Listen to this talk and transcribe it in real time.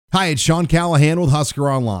Hi, it's Sean Callahan with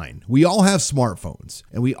Husker Online. We all have smartphones,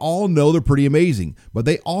 and we all know they're pretty amazing, but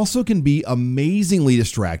they also can be amazingly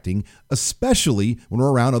distracting, especially when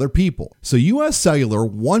we're around other people. So US Cellular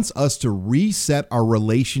wants us to reset our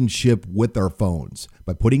relationship with our phones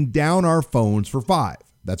by putting down our phones for $5.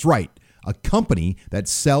 That's right. A company that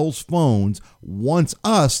sells phones wants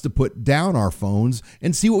us to put down our phones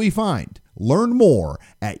and see what we find. Learn more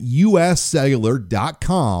at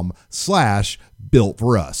uscellular.com/built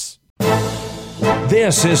for us.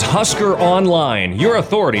 This is Husker Online, your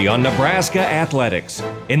authority on Nebraska athletics.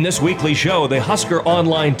 In this weekly show, the Husker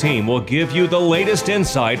Online team will give you the latest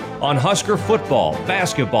insight on Husker football,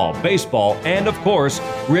 basketball, baseball, and of course,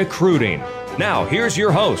 recruiting. Now, here's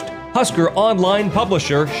your host, Husker Online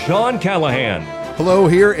publisher Sean Callahan. Hello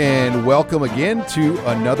here and welcome again to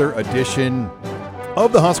another edition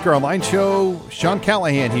of the Husker Online Show. Sean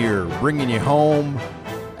Callahan here, bringing you home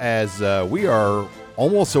as we are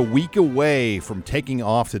almost a week away from taking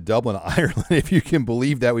off to Dublin, Ireland, if you can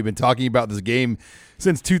believe that. We've been talking about this game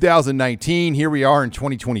since 2019. Here we are in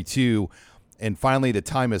 2022, and finally the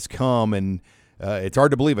time has come, and it's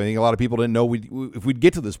hard to believe. I think a lot of people didn't know if we'd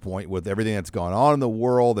get to this point with everything that's gone on in the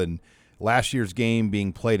world, and last year's game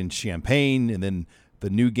being played in Champaign, and then the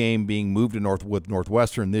new game being moved to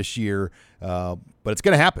Northwestern this year. But it's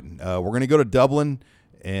going to happen. We're going to go to Dublin,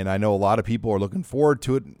 and I know a lot of people are looking forward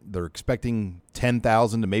to it. They're expecting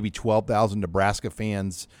 10,000 to maybe 12,000 Nebraska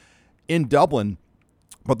fans in Dublin.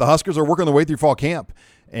 But the Huskers are working their way through fall camp,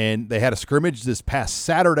 and they had a scrimmage this past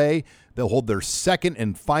Saturday. They'll hold their second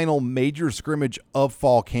and final major scrimmage of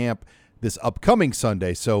fall camp this upcoming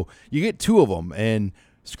Sunday. So you get two of them, and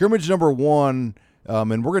scrimmage number one,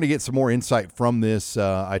 and we're going to get some more insight from this.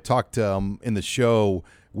 I talked in the show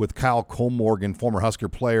with Kyle Colmorgan, former Husker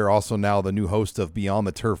player, also now the new host of Beyond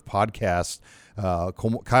the Turf podcast.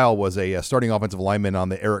 Kyle was a starting offensive lineman on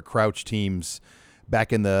the Eric Crouch teams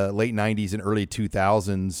back in the late 90s and early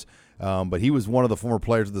 2000s. But he was one of the former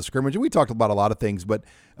players of the scrimmage, and we talked about a lot of things. But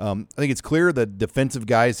I think it's clear that defensive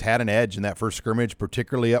guys had an edge in that first scrimmage,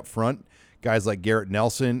 particularly up front. Guys like Garrett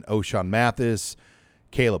Nelson, O'Shawn Mathis,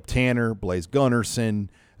 Caleb Tanner, Blaise Gunnerson.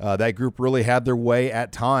 That group really had their way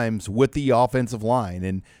at times with the offensive line.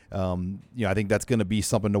 And, I think that's going to be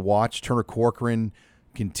something to watch. Turner Corcoran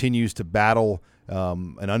continues to battle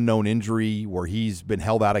an unknown injury where he's been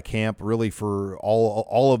held out of camp really for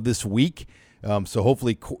all of this week. So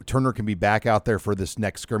hopefully Turner can be back out there for this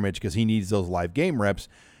next scrimmage because he needs those live game reps.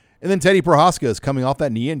 And then Teddy Prohaska is coming off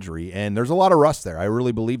that knee injury, and there's a lot of rust there. I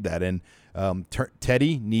really believe that. And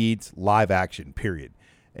Teddy needs live action, period.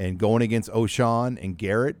 And going against O'Shawn and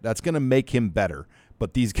Garrett, that's going to make him better.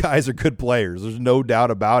 But these guys are good players. There's no doubt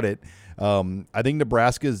about it. I think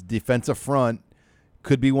Nebraska's defensive front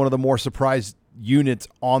could be one of the more surprised units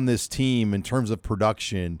on this team in terms of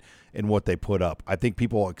production and what they put up. I think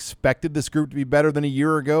people expected this group to be better than a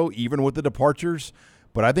year ago, even with the departures.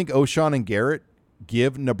 But I think O'Shawn and Garrett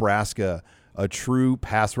give Nebraska a true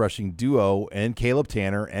pass rushing duo, and Caleb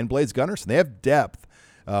Tanner and Blaise Gunnerson. They have depth.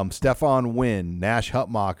 Stefan Wynn, Nash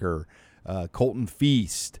Hutmacher, Colton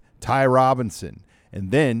Feast, Ty Robinson. And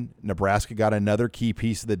then Nebraska got another key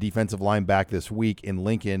piece of the defensive line back this week in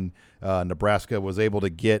Lincoln. Nebraska was able to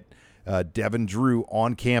get Devin Drew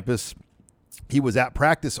on campus. He was at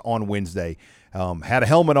practice on Wednesday, had a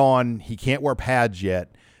helmet on. He can't wear pads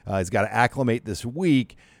yet. He's got to acclimate this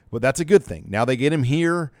week, but that's a good thing. Now they get him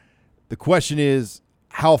here. The question is,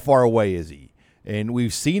 how far away is he? And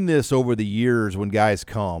we've seen this over the years when guys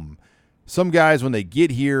come. Some guys, when they get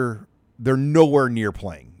here, they're nowhere near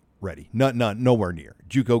playing ready. Nowhere near.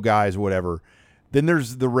 JUCO guys, whatever. Then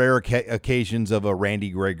there's the rare occasions of a Randy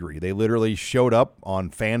Gregory. They literally showed up on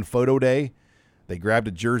fan photo day. They grabbed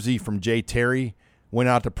a jersey from Jay Terry, went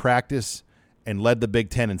out to practice, and led the Big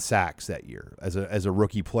Ten in sacks that year as a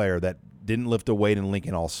rookie player that didn't lift a weight in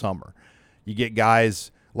Lincoln all summer. You get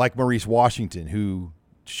guys like Maurice Washington who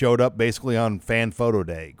showed up basically on fan photo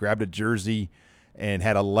day, grabbed a jersey, and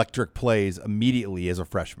had electric plays immediately as a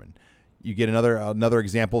freshman. You get another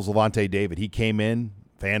example is Levante David. He came in,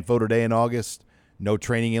 fan photo day in August, no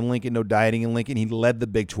training in Lincoln, no dieting in Lincoln. He led the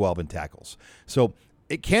Big 12 in tackles. So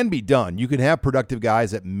it can be done. You can have productive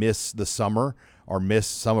guys that miss the summer or miss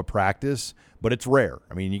some of practice, but it's rare.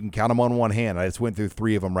 I mean, you can count them on one hand. I just went through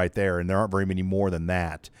 3 of them right there, and there aren't very many more than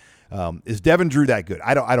that. Is Devin Drew that good?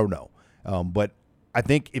 I don't know. But I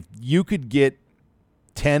think if you could get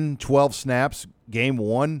 10, 12 snaps game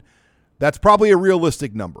one, that's probably a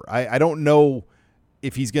realistic number. I don't know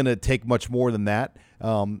if he's going to take much more than that.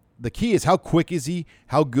 The key is how quick is he,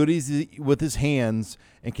 how good is he with his hands,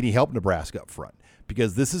 and can he help Nebraska up front?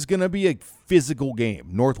 Because this is going to be a physical game.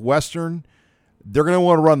 Northwestern, they're going to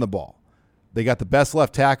want to run the ball. They got the best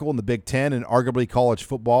left tackle in the Big Ten and arguably college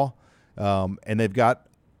football, and they've got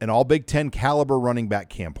an all Big Ten caliber running back,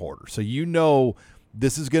 Cam Porter. So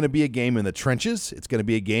this is going to be a game in the trenches. It's going to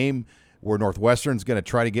be a game where Northwestern's going to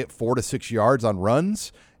try to get 4 to 6 yards on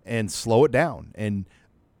runs and slow it down. And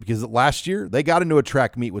because last year they got into a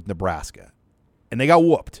track meet with Nebraska, and they got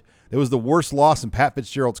whooped. It was the worst loss in Pat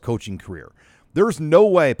Fitzgerald's coaching career. There's no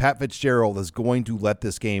way Pat Fitzgerald is going to let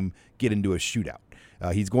this game get into a shootout.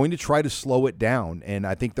 He's going to try to slow it down, and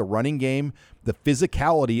I think the running game, the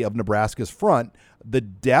physicality of Nebraska's front, the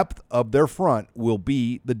depth of their front will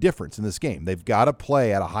be the difference in this game. They've got to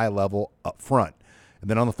play at a high level up front. And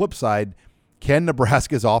then on the flip side, can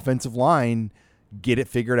Nebraska's offensive line get it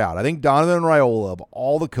figured out? I think Donovan Raiola, of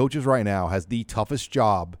all the coaches right now, has the toughest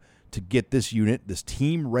job to get this unit, this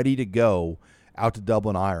team ready to go out to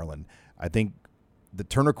Dublin, Ireland. I think the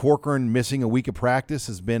Turner Corcoran missing a week of practice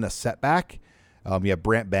has been a setback. You have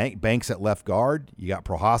Brant Banks at left guard. You got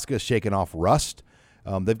Prohaska shaking off rust.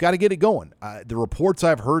 They've got to get it going. The reports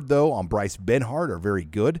I've heard, though, on Bryce Benhart are very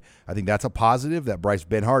good. I think that's a positive that Bryce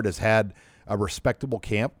Benhart has had a respectable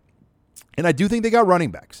camp. And I do think they got running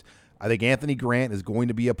backs. I think Anthony Grant is going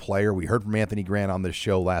to be a player. We heard from Anthony Grant on this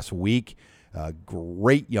show last week.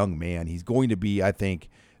 Great young man. He's going to be, I think,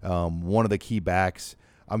 one of the key backs.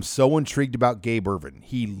 I'm so intrigued about Gabe Ervin.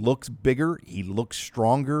 He looks bigger. He looks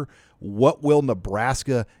stronger. What will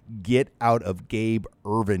Nebraska get out of Gabe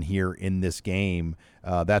Ervin here in this game?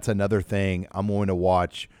 That's another thing I'm going to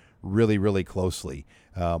watch really, really closely.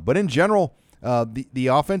 But in general, the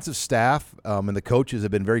offensive staff and the coaches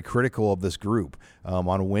have been very critical of this group.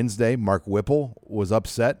 On Wednesday, Mark Whipple was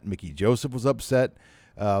upset. Mickey Joseph was upset.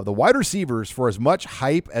 The wide receivers, for as much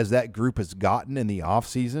hype as that group has gotten in the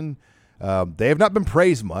offseason, they have not been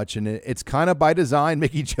praised much, and it's kind of by design.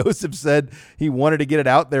 Mickey Joseph said he wanted to get it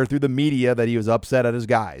out there through the media that he was upset at his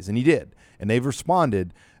guys, and he did, and they've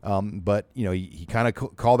responded. But he kind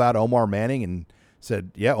of called out Omar Manning and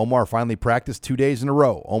said, "Yeah, Omar finally practiced 2 days in a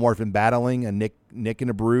row. Omar's been battling a nick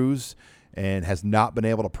and a bruise, and has not been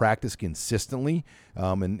able to practice consistently.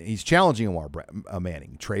 And he's challenging Omar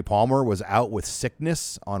Manning. Trey Palmer was out with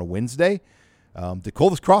sickness on Wednesday.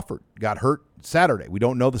 DeColdis Crawford got hurt Saturday. We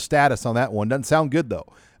don't know the status on that one. Doesn't sound good, though.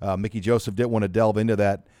 Mickey Joseph didn't want to delve into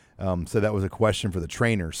that, so that was a question for the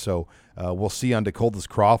trainer. So we'll see on DeColdis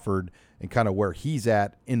Crawford and kind of where he's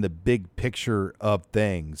at in the big picture of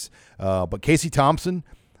things. But Casey Thompson,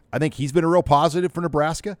 I think he's been a real positive for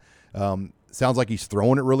Nebraska. Sounds like he's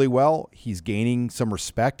throwing it really well. He's gaining some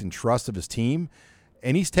respect and trust of his team,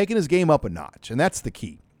 and he's taking his game up a notch, and that's the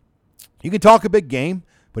key. You can talk a big game,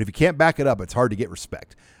 but if you can't back it up, it's hard to get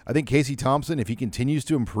respect. I think Casey Thompson, if he continues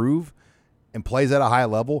to improve and plays at a high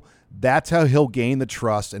level, that's how he'll gain the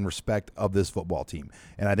trust and respect of this football team.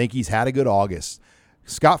 And I think he's had a good August.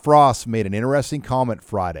 Scott Frost made an interesting comment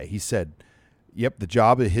Friday. He said, yep, the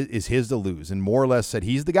job is his to lose, and more or less said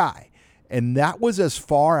he's the guy. And that was as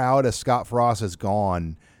far out as Scott Frost has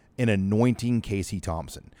gone in anointing Casey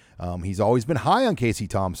Thompson. He's always been high on Casey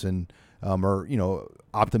Thompson,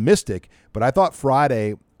 optimistic, but I thought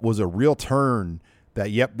Friday was a real turn that,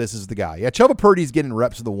 yep, this is the guy. Yeah, Chubba Purdy's getting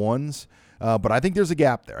reps of the ones, but I think there's a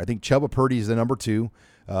gap there. I think Chubba Purdy is the number 2.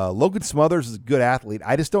 Logan Smothers is a good athlete.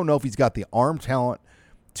 I just don't know if he's got the arm talent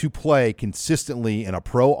to play consistently in a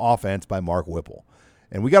pro offense by Mark Whipple.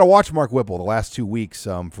 And we got to watch Mark Whipple the last 2 weeks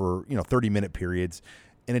for 30-minute periods,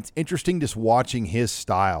 and it's interesting just watching his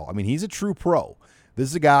style. I mean, he's a true pro. This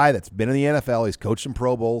is a guy that's been in the NFL. He's coached some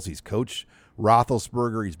Pro Bowls. He's coached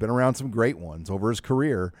Roethlisberger. He's been around some great ones over his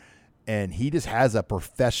career, and he just has a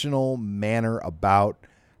professional manner about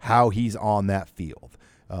how he's on that field.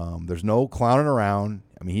 There's no clowning around.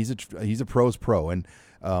 I mean, he's a pro's pro, and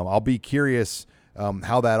I'll be curious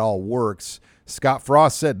how that all works. Scott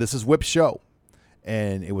Frost said this is Whip's show,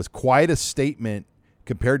 and it was quite a statement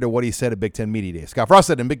compared to what he said at Big Ten Media Days. Scott Frost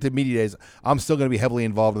said in Big Ten Media Days, I'm still going to be heavily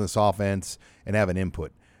involved in this offense and have an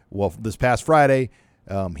input. Well, this past Friday,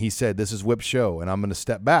 he said, this is Whip's show, and I'm going to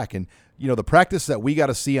step back. And, the practice that we got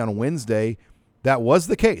to see on Wednesday, that was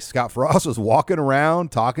the case. Scott Frost was walking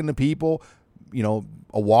around, talking to people,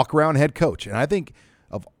 a walk-around head coach. And I think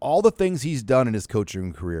of all the things he's done in his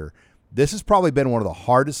coaching career, this has probably been one of the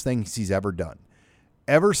hardest things he's ever done.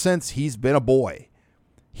 Ever since he's been a boy,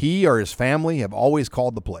 he or his family have always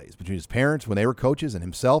called the plays. Between his parents when they were coaches and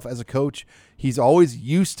himself as a coach, he's always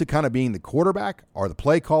used to kind of being the quarterback or the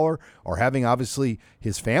play caller or having, obviously,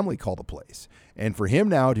 his family call the plays. And for him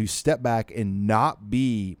now to step back and not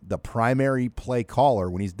be the primary play caller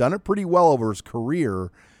when he's done it pretty well over his career,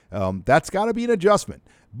 that's got to be an adjustment.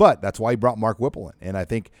 But that's why he brought Mark Whipple in. And I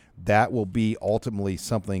think that will be ultimately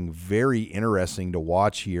something very interesting to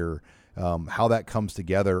watch here, how that comes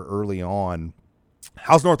together early on.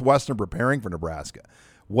 How's Northwestern preparing for Nebraska?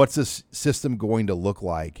 What's this system going to look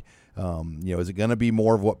like? Is it going to be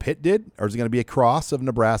more of what Pitt did, or is it going to be a cross of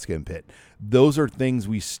Nebraska and Pitt? Those are things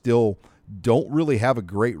we still don't really have a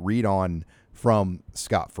great read on from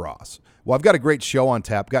Scott Frost. Well, I've got a great show on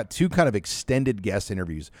tap. Got two kind of extended guest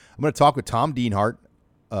interviews. I'm going to talk with Tom Dienhart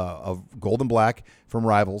of Gold and Black from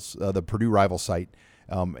Rivals, the Purdue Rivals site.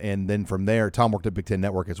 And then from there, Tom worked at Big Ten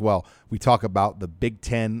Network as well. We talk about the Big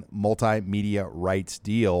Ten multimedia rights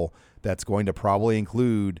deal that's going to probably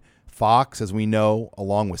include Fox, as we know,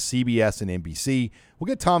 along with CBS and NBC. We'll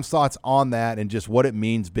get Tom's thoughts on that and just what it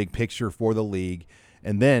means big picture for the league.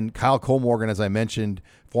 And then Kyle Colmorgan, as I mentioned,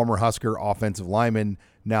 former Husker offensive lineman,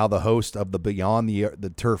 now the host of the Beyond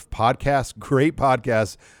the Turf podcast. Great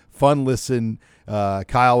podcast, fun listen.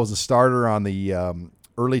 Kyle was a starter on the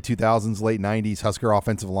early 2000s, late 90s Husker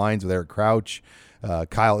offensive lines with Eric Crouch.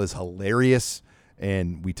 Kyle is hilarious,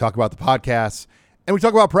 and we talk about the podcast, and we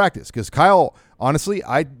talk about practice, because Kyle, honestly,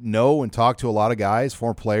 I know and talk to a lot of guys,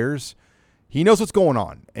 former players. He knows what's going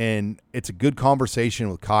on, and it's a good conversation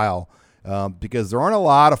with Kyle because there aren't a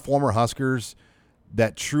lot of former Huskers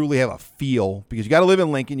that truly have a feel, because you got to live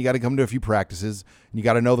in Lincoln, you got to come to a few practices, and you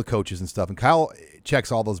got to know the coaches and stuff. And Kyle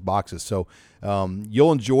checks all those boxes. So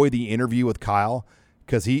you'll enjoy the interview with Kyle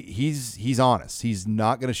because he's honest. He's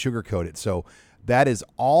not going to sugarcoat it. So that is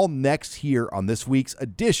all next here on this week's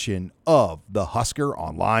edition of the Husker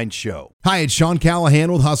Online Show. Hi, it's Sean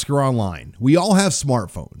Callahan with Husker Online. We all have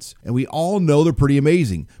smartphones, and we all know they're pretty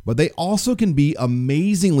amazing, but they also can be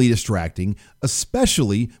amazingly distracting,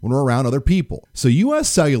 especially when we're around other people. So US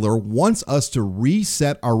Cellular wants us to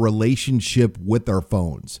reset our relationship with our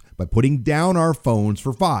phones by putting down our phones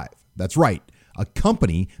for $5. That's right. A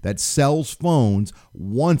company that sells phones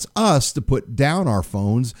wants us to put down our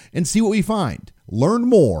phones and see what we find. Learn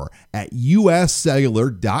more at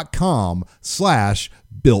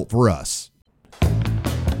uscellular.com/built-for-us.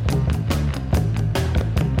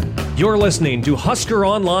 You're listening to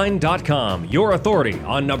HuskerOnline.com, your authority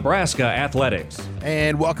on Nebraska athletics.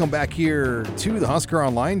 And welcome back here to the Husker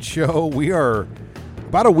Online Show. We are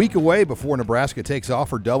about a week away before Nebraska takes off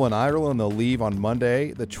for Dublin, Ireland. They'll leave on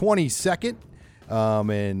Monday, the 22nd.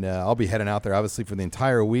 And I'll be heading out there, obviously, for the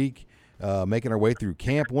entire week, making our way through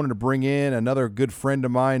camp. Wanted to bring in another good friend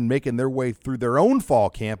of mine making their way through their own fall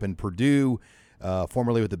camp in Purdue,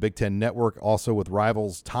 formerly with the Big Ten Network, also with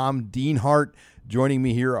Rivals, Tom Dienhart, joining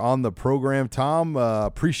me here on the program. Tom,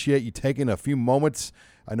 appreciate you taking a few moments.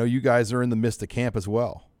 I know you guys are in the midst of camp as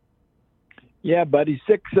well. Yeah, buddy.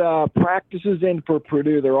 6 practices in for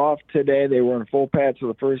Purdue. They're off today. They were in full pads for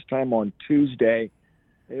the first time on Tuesday.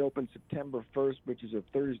 They open September 1st, which is a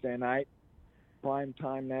Thursday night,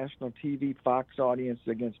 primetime national TV Fox audience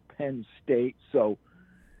against Penn State. So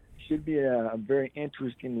should be a very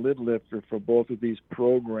interesting lid lifter for both of these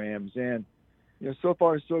programs. And, so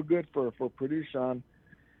far so good for Purdue, Sean.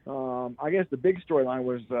 I guess the big storyline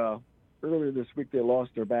was earlier this week they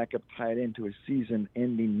lost their backup tight end to a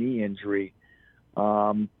season-ending knee injury,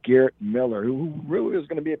 Garrett Miller, who really is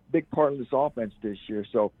going to be a big part of this offense this year.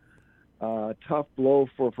 So, tough blow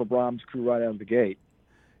for Brahms' crew right out of the gate.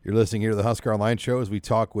 You're listening here to the Husker Online Show as we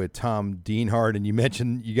talk with Tom Dienhart, and you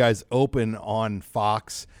mentioned you guys open on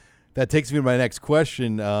Fox. That takes me to my next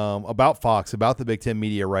question about Fox, about the Big Ten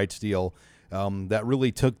media rights deal that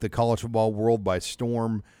really took the college football world by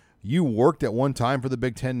storm. You worked at one time for the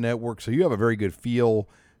Big Ten Network, so you have a very good feel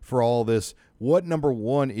for all this. What, number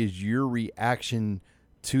one, is your reaction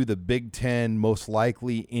to the Big Ten most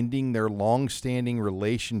likely ending their long-standing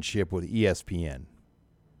relationship with ESPN?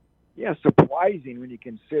 Yeah, surprising when you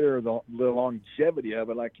consider the longevity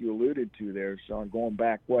of it, like you alluded to there, Sean, going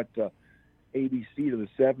back, ABC to the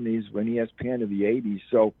 70s, when ESPN to the 80s.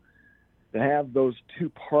 So to have those two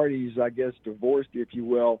parties, I guess, divorced, if you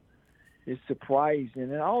will, is surprising.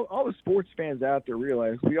 And all the sports fans out there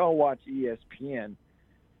realize we all watch ESPN.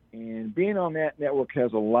 And being on that network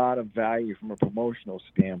has a lot of value from a promotional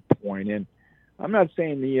standpoint. And I'm not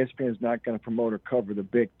saying the ESPN is not going to promote or cover the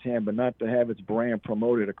Big Ten, but not to have its brand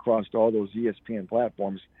promoted across all those ESPN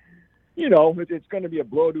platforms. It's going to be a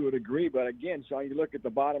blow to a degree. But again, Sean, you look at the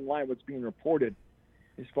bottom line, what's being reported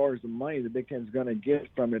as far as the money the Big Ten is going to get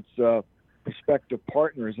from its prospective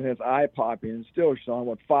partners, and it's eye-popping. And still,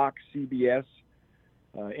 Sean, Fox, CBS,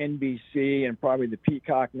 NBC, and probably the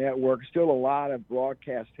Peacock Network. Still a lot of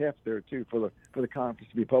broadcast heft there too for the conference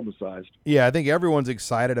to be publicized. Yeah, I think everyone's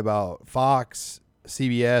excited about Fox,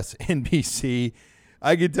 CBS, NBC.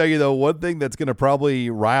 I can tell you, though, one thing that's going to probably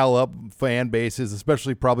rile up fan bases,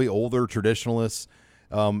 especially probably older traditionalists,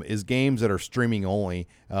 is games that are streaming only.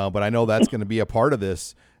 But I know that's going to be a part of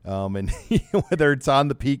this. And whether it's on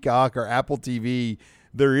the Peacock or Apple TV,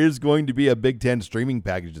 there is going to be a Big Ten streaming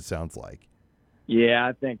package, it sounds like. Yeah,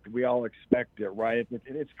 I think we all expect it, right?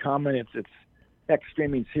 It's coming. It's tech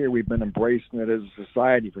streaming's here. We've been embracing it as a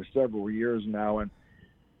society for several years now. And,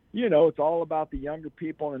 you know, it's all about the younger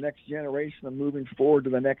people and the next generation and moving forward to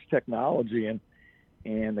the next technology.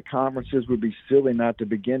 And the conferences would be silly not to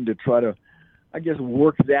begin to try to, I guess,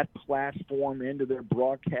 work that platform into their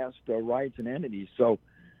broadcast rights and entities. So,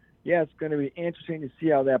 yeah, it's going to be interesting to see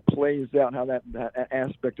how that plays out, how that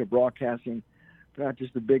aspect of broadcasting, not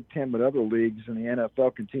just the Big Ten but other leagues and the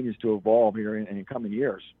NFL, continues to evolve here in coming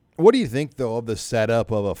years. What do you think, though, of the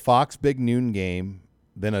setup of a Fox Big Noon game,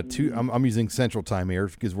 then I'm using Central Time here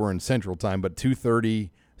because we're in Central Time, but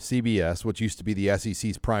 2:30 CBS, which used to be the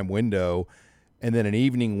SEC's prime window, and then an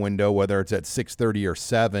evening window, whether it's at 6:30 or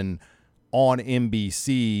 7 on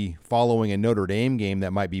NBC following a Notre Dame game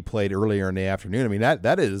that might be played earlier in the afternoon. I mean,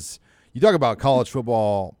 that is, you talk about college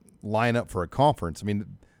football lineup for a conference. I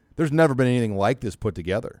mean, there's never been anything like this put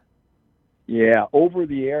together. Yeah,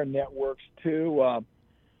 over-the-air networks too.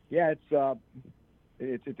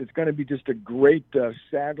 It's going to be just a great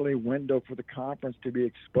Saturday window for the conference to be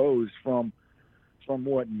exposed from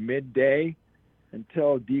midday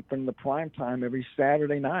until deep in the prime time every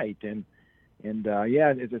Saturday night, and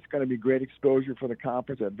it's going to be great exposure for the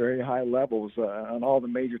conference at very high levels on all the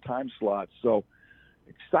major time slots. So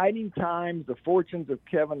exciting times. The fortunes of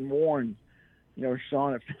Kevin Warren, you know,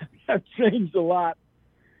 Sean, have changed a lot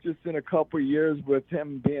just in a couple of years with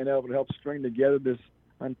him being able to help string together this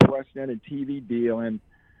unprecedented TV deal. And,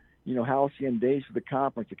 you know, halcyon days for the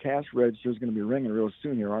conference. The cash register is going to be ringing real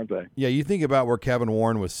soon here, aren't they? Yeah, you think about where Kevin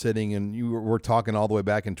Warren was sitting, and you were talking all the way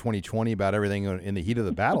back in 2020 about everything in the heat of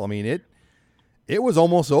the battle. I mean, it was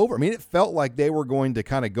almost over. I mean, it felt like they were going to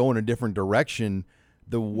kind of go in a different direction,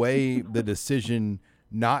 the way the decision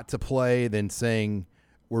not to play, then saying,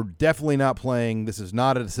 we're definitely not playing. This is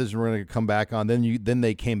not a decision we're going to come back on. Then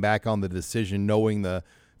they came back on the decision knowing the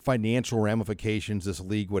financial ramifications this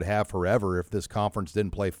league would have forever if this conference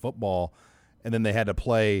didn't play football. And then they had to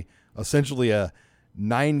play essentially a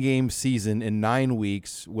 9-game season in 9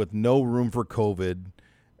 weeks with no room for COVID.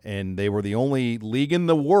 And they were the only league in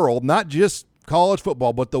the world, not just college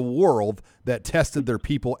football, but the world, that tested their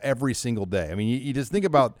people every single day. I mean, you just think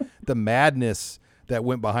about the madness that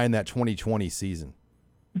went behind that 2020 season.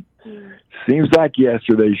 Seems like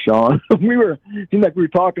yesterday, Sean. Seemed like we were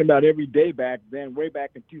talking about every day back then, way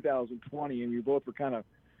back in 2020, and we both were kind of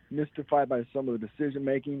mystified by some of the decision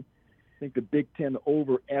making. I think the Big Ten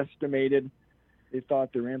overestimated. They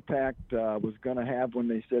thought their impact was going to have when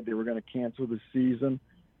they said they were going to cancel the season.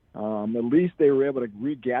 At least they were able to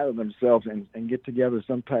regather themselves and get together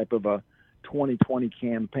some type of a 2020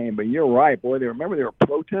 campaign. But you're right, boy. There were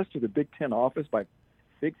protests to the Big Ten office by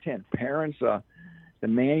Big Ten parents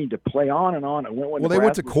demanding to play on and on. When they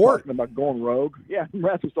went to court. Talking about going rogue. Yeah,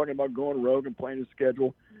 Nebraska was talking about going rogue and playing the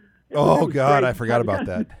schedule. Oh, God, I forgot about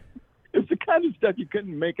that. It's the kind of stuff you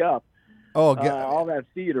couldn't make up. Oh, God. All that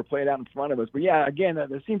theater played out in front of us. But, yeah, again,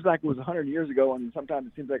 it seems like it was 100 years ago, and sometimes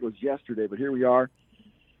it seems like it was yesterday. But here we are.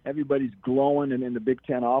 Everybody's glowing and in the Big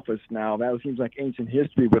Ten office now. That seems like ancient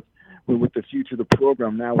history with the future of the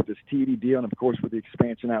program now with this TV deal and, of course, with the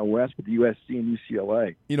expansion out west with USC and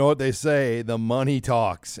UCLA. You know what they say, the money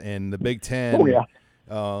talks, and the Big Ten,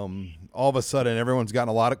 all of a sudden everyone's gotten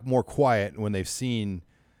a lot more quiet when they've seen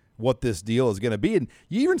what this deal is going to be. And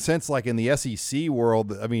you even sense, like, in the SEC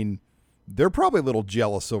world, I mean, they're probably a little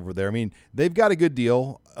jealous over there. I mean, they've got a good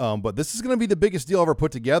deal, but this is going to be the biggest deal ever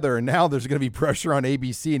put together, and now there's going to be pressure on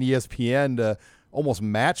ABC and ESPN to almost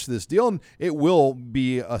match this deal, and it will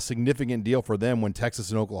be a significant deal for them when Texas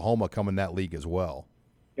and Oklahoma come in that league as well.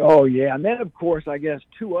 Oh, yeah, and then, of course, I guess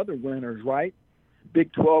two other winners, right?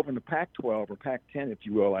 Big 12 and the Pac-12, or Pac-10, if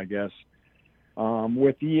you will, I guess.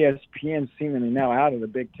 With ESPN seemingly now out of the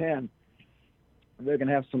Big Ten, they're going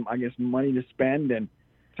to have some, I guess, money to spend and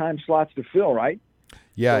time slots to fill, right?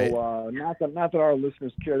 Yeah. So not that our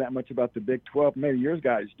listeners care that much about the Big 12. Maybe yours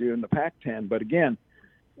guys do in the Pac-10. But again,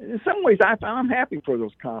 in some ways, I'm happy for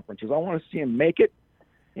those conferences. I want to see them make it,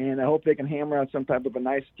 and I hope they can hammer out some type of a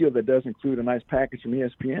nice deal that does include a nice package from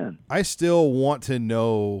ESPN. I still want to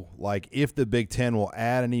know, like, if the Big Ten will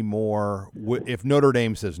add any more, if Notre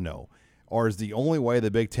Dame says no. Or is the only way the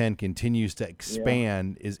Big Ten continues to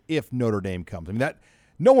expand is if Notre Dame comes? I mean, that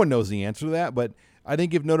no one knows the answer to that, but I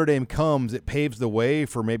think if Notre Dame comes, it paves the way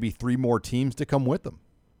for maybe 3 more teams to come with them.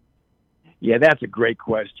 Yeah, that's a great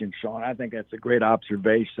question, Sean. I think that's a great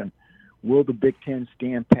observation. Will the Big Ten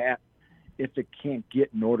stand pat if it can't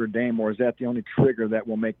get Notre Dame, or is that the only trigger that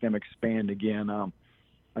will make them expand again?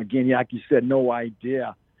 Again, like you said, no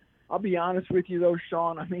idea. I'll be honest with you, though,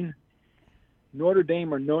 Sean. I mean, Notre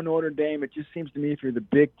Dame or no Notre Dame, it just seems to me if you're the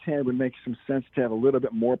Big Ten, it would make some sense to have a little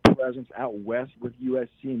bit more presence out west with USC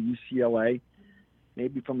and UCLA,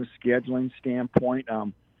 maybe from a scheduling standpoint.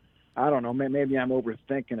 I don't know. Maybe I'm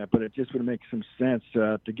overthinking it, but it just would make some sense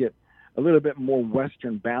to get a little bit more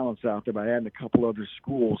Western balance out there by adding a couple other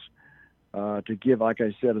schools to give, like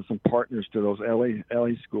I said, some partners to those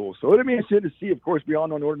LA schools. So it'll be interesting to see. Of course, we all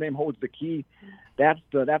know Notre Dame holds the key. That's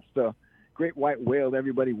the great white whale that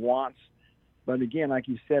everybody wants. But again, like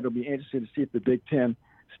you said, it'll be interesting to see if the Big Ten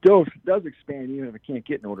still does expand, even if it can't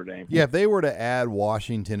get Notre Dame. Yeah, if they were to add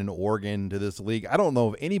Washington and Oregon to this league, I don't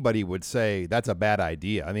know if anybody would say that's a bad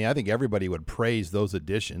idea. I mean, I think everybody would praise those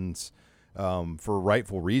additions for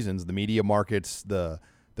rightful reasons. The media markets, the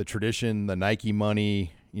tradition, the Nike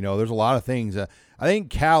money. There's a lot of things. I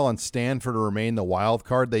think Cal and Stanford remain the wild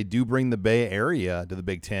card. They do bring the Bay Area to the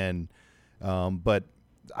Big Ten, but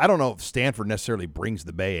I don't know if Stanford necessarily brings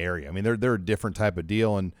the Bay Area. I mean, they're a different type of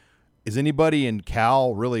deal. And is anybody in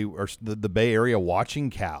Cal really, or the Bay Area, watching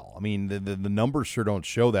Cal? I mean, the numbers sure don't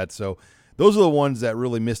show that. So those are the ones that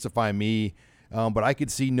really mystify me. But I could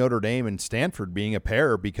see Notre Dame and Stanford being a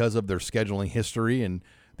pair because of their scheduling history and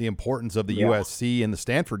the importance of the USC and the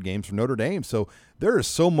Stanford games for Notre Dame. So there is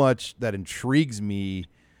so much that intrigues me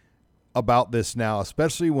about this now,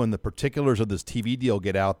 especially when the particulars of this TV deal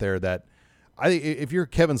get out there, that if you're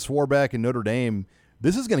Kevin Swarbeck and Notre Dame,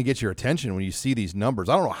 this is going to get your attention when you see these numbers.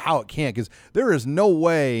 I don't know how it can't, because there is no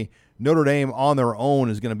way Notre Dame on their own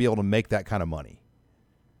is going to be able to make that kind of money.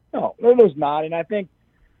 No, there's not. And I think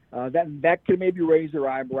that could maybe raise their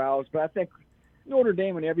eyebrows. But I think Notre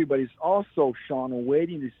Dame and everybody's also, Sean,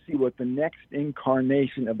 waiting to see what the next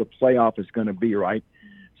incarnation of the playoff is going to be, right?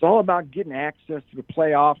 It's all about getting access to the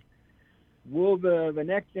playoff. Will the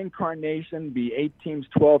next incarnation be 8 teams,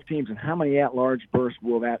 12 teams, and how many at-large berths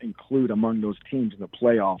will that include among those teams in the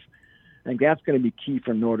playoff? I think that's going to be key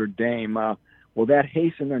for Notre Dame. Will that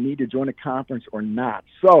hasten their need to join a conference or not?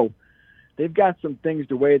 So they've got some things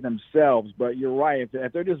to weigh themselves, but you're right.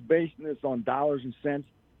 If they're just basing this on dollars and cents,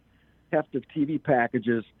 heft of TV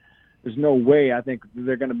packages, there's no way I think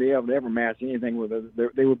they're going to be able to ever match anything with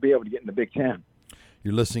they would be able to get in the Big Ten.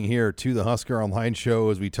 You're listening here to the Husker Online Show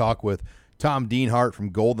as we talk with Tom Dienhart from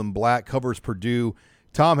Golden Black, covers Purdue.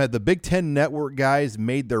 Tom, had the Big Ten Network guys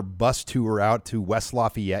made their bus tour out to West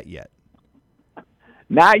Lafayette yet?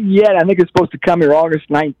 Not yet. I think it's supposed to come here August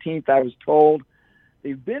 19th, I was told.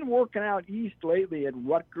 They've been working out east lately at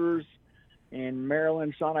Rutgers and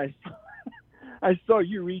Maryland. Sean, I saw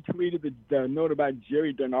you retweeted the note about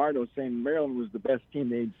Jerry DiNardo saying Maryland was the best team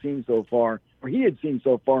they had seen so far, or he had seen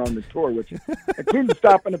so far on the tour, which it couldn't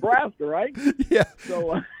stop in Nebraska, right? Yeah.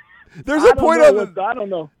 So there's a point on the. I don't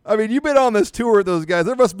know. I mean, you've been on this tour with those guys.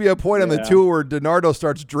 There must be a point on the tour where DiNardo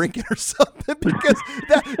starts drinking or something, because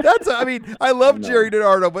that's. I mean, I love Jerry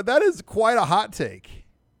DiNardo, but that is quite a hot take.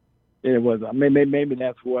 It was. Maybe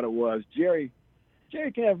that's what it was. Jerry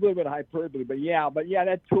can have a little bit of hyperbole, but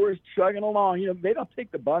that tour is chugging along. They don't take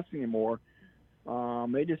the bus anymore.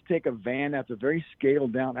 They just take a van. That's a very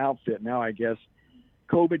scaled down outfit now, I guess.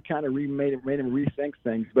 COVID kind of made him rethink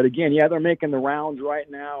things. But again, they're making the rounds right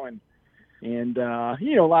now, and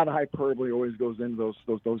a lot of hyperbole always goes into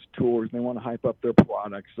those tours. They want to hype up their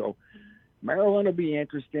product. So Maryland will be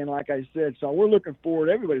interesting, like I said. So we're looking forward.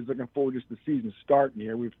 Everybody's looking forward just the season starting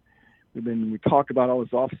here. We talk about all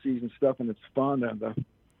this off-season stuff, and it's fun. The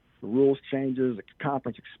rules changes, the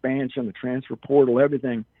conference expansion, the transfer portal,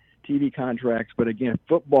 everything, TV contracts. But again,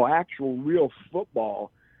 football, actual real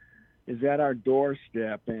football, is at our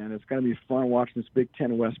doorstep, and it's going to be fun watching this Big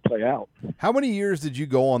Ten West play out. How many years did you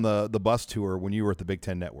go on the bus tour when you were at the Big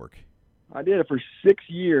Ten Network? I did it for 6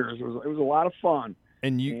 years. It was a lot of fun.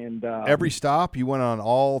 And every stop you went on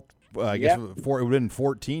all, I guess, it would have been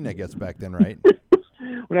 14, I guess, back then, right?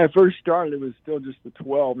 When I first started, it was still just the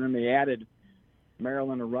 12, and then they added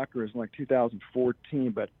Maryland and Rutgers in like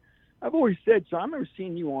 2014. But I've always said, so I remember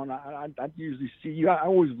seeing you on. I usually see you. I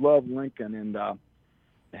always loved Lincoln and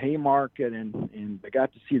Haymarket, and I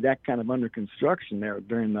got to see that kind of under construction there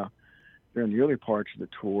during the early parts of the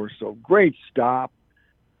tour. So great stop,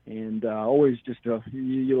 and always just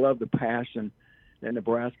you love the passion that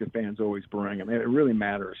Nebraska fans always bring. I mean, it really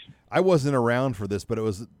matters. I wasn't around for this, but it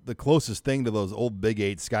was the closest thing to those old Big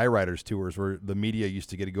 8 Skyriders tours where the media used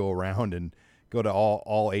to get to go around and go to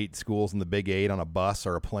all 8 schools in the Big 8 on a bus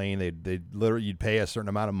or a plane. They literally, you'd pay a certain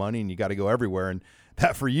amount of money and you got to go everywhere. And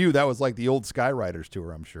that for you, that was like the old Skyriders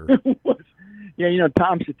tour, I'm sure. Yeah,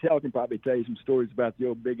 Tom Chattel can probably tell you some stories about the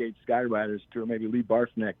old Big 8 Skyriders tour, maybe Lee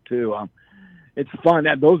Barsneck too. It's fun.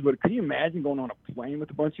 Can you imagine going on a plane with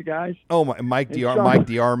a bunch of guys? Oh, Mike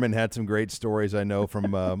DeArmond had some great stories, I know,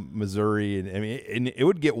 from Missouri. And it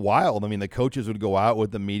would get wild. I mean, the coaches would go out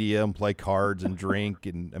with the media and play cards and drink.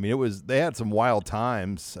 And I mean, they had some wild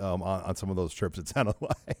times on some of those trips, it sounded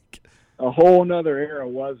like. A whole nother era,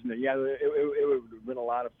 wasn't it? Yeah, it would have been a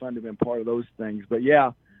lot of fun to have been part of those things. But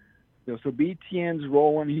yeah, so BTN's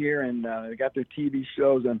rolling here, and they got their TV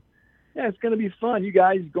shows, and yeah, it's going to be fun. You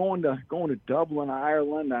guys going to Dublin,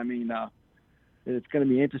 Ireland. I mean, it's going to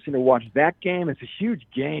be interesting to watch that game. It's a huge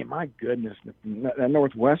game. My goodness, that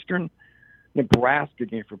Northwestern Nebraska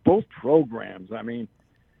game for both programs. I mean,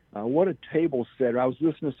 what a table setter. I was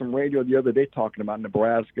listening to some radio the other day talking about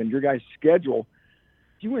Nebraska and your guys' schedule.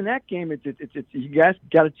 If you win that game, it's you guys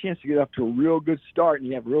got a chance to get off to a real good start, and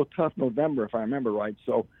you have a real tough November, if I remember right.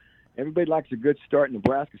 So everybody likes a good start.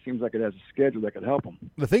 Nebraska seems like it has a schedule that could help them.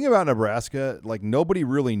 The thing about Nebraska, like nobody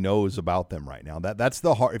really knows about them right now. That's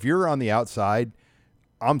the hard. If you're on the outside,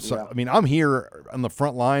 I mean, I'm here on the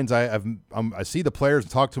front lines. I see the players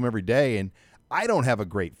and talk to them every day, and I don't have a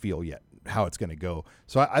great feel yet how it's going to go.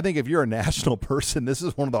 So I think if you're a national person, this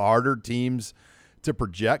is one of the harder teams to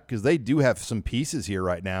project because they do have some pieces here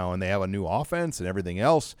right now, and they have a new offense and everything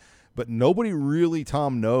else. But nobody really,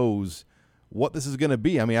 Tom, knows what this is going to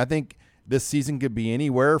be. I mean, I think this season could be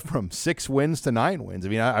anywhere from 6 wins to 9 wins. I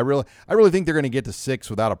mean, I really think they're going to get to 6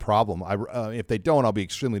 without a problem. If they don't, I'll be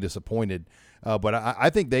extremely disappointed. But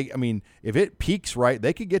I think if it peaks right,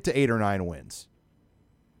 they could get to 8 or 9 wins.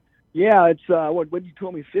 Yeah, it's what you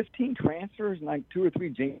told me, 15 transfers and like 2 or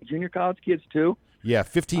 3 junior college kids too. Yeah,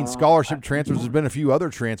 15 scholarship transfers. There's been a few other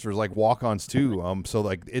transfers like walk-ons too. So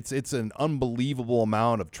like it's an unbelievable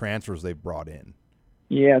amount of transfers they've brought in.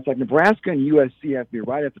 Yeah, it's like Nebraska and USC have to be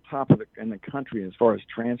right at the top of in the country as far as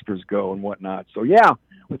transfers go and whatnot. So yeah,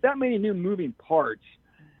 with that many new moving parts,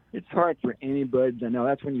 it's hard for anybody to know.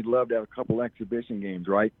 That's when you'd love to have a couple exhibition games,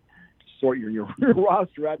 right? Sort your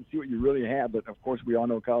roster out to see what you really have. But of course, we all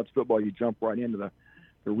know college football, you jump right into the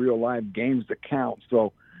real live games that count.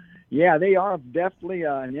 So yeah, they are definitely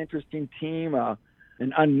an interesting team, an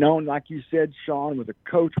unknown, like you said, Sean, with a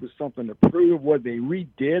coach with something to prove. What they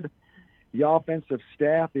redid the offensive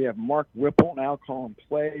staff, they have Mark Whipple now calling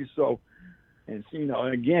plays. So, and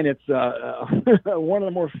again, it's one of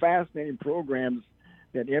the more fascinating programs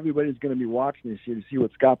that everybody's going to be watching this year to see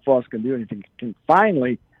what Scott Frost can do, and if he can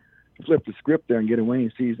finally flip the script there and get a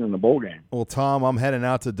winning season in the bowl game. Well, Tom, I'm heading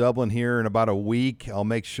out to Dublin here in about a week. I'll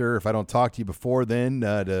make sure if I don't talk to you before then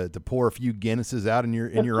to pour a few Guinnesses out in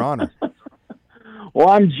your honor. Well,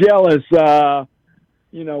 I'm jealous.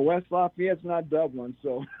 West Lafayette's not Dublin,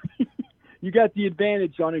 so you got the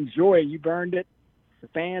advantage on enjoy it. You've earned it. The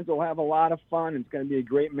fans will have a lot of fun. It's going to be a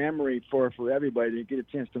great memory for everybody to get a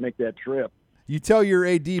chance to make that trip. You tell your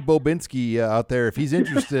AD Bobinski out there if he's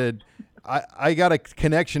interested. I got a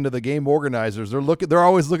connection to the game organizers. They're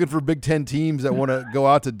always looking for Big Ten teams that want to go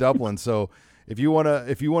out to Dublin. So if you want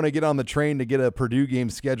to get on the train to get a Purdue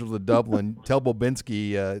game scheduled to Dublin, tell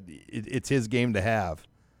Bobinski it's his game to have.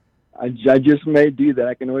 I just may do that.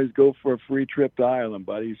 I can always go for a free trip to Ireland,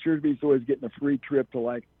 buddy. Sure he's always getting a free trip to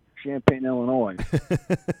like Champaign, Illinois.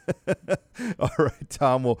 All right,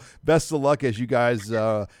 Tom. Well, best of luck as you guys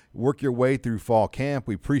work your way through fall camp.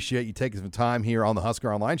 We appreciate you taking some time here on the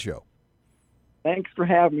Husker Online Show. Thanks for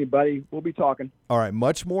having me, buddy. We'll be talking. All right,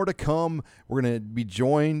 much more to come. We're going to be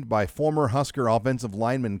joined by former Husker offensive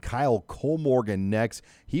lineman Kyle Colmorgan next.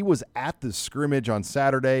 He was at the scrimmage on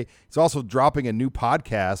Saturday. He's also dropping a new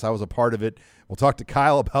podcast. I was a part of it. We'll talk to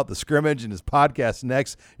Kyle about the scrimmage and his podcast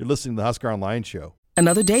next. You're listening to the Husker Online Show.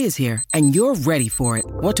 Another day is here, and you're ready for it.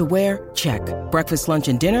 What to wear? Check. Breakfast, lunch,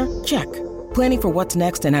 and dinner? Check. Planning for what's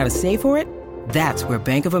next and how to save for it? That's where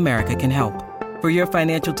Bank of America can help. For your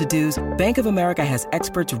financial to-dos, Bank of America has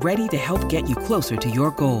experts ready to help get you closer to your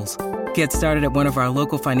goals. Get started at one of our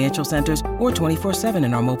local financial centers or 24/7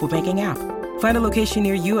 in our mobile banking app. Find a location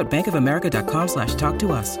near you at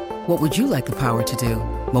bankofamerica.com/talktous. What would you like the power to do?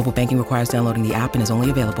 Mobile banking requires downloading the app and is only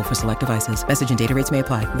available for select devices. Message and data rates may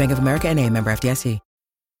apply. Bank of America NA, member FDIC.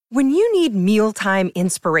 When you need mealtime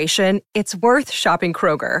inspiration, it's worth shopping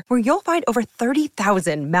Kroger, where you'll find over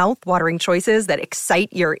 30,000 mouth-watering choices that excite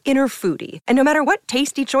your inner foodie. And no matter what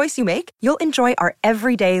tasty choice you make, you'll enjoy our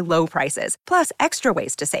everyday low prices, plus extra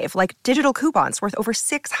ways to save, like digital coupons worth over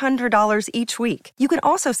 $600 each week. You can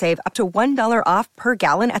also save up to $1 off per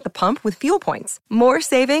gallon at the pump with fuel points. More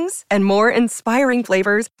savings and more inspiring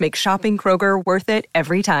flavors make shopping Kroger worth it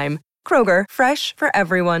every time. Kroger, fresh for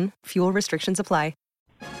everyone. Fuel restrictions apply.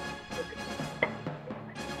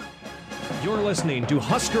 You're listening to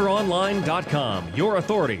HuskerOnline.com, your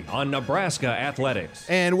authority on Nebraska athletics.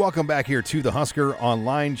 And welcome back here to the Husker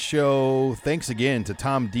Online Show. Thanks again to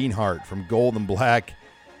Tom Dienhart from Gold and Black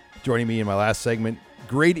joining me in my last segment.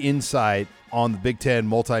 Great insight on the Big Ten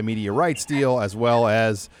multimedia rights deal, as well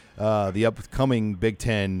as the upcoming Big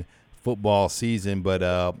Ten football season.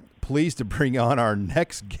 But pleased to bring on our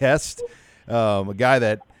next guest, a guy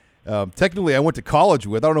that technically I went to college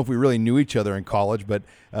with. I don't know if we really knew each other in college, but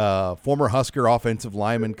former Husker offensive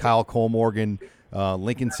lineman Kyle Kollmorgen,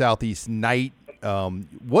 Lincoln Southeast Knight.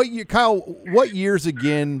 Kyle, what years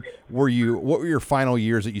again what were your final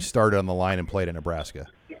years that you started on the line and played in Nebraska?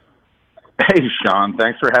 Hey, Sean,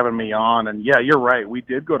 thanks for having me on. And yeah, you're right. We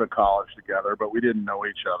did go to college together, but we didn't know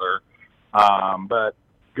each other. But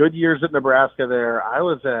good years at Nebraska there. I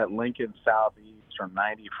was at Lincoln Southeast from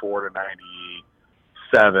 94 to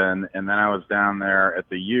 97, and then I was down there at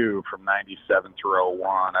the U from 97 through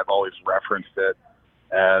 01. I've always referenced it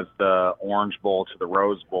as the Orange Bowl to the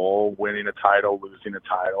Rose Bowl, winning a title, losing a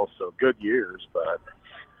title. So good years, but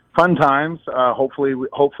fun times. Hopefully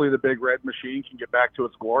the Big Red Machine can get back to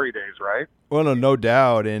its glory days, right? Well, no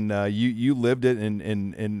doubt, and you lived it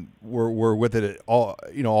and were with it all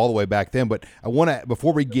the way back then. But I want to,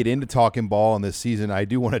 before we get into talking ball in this season, I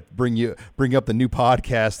do want to bring up the new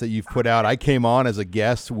podcast that you've put out. I came on as a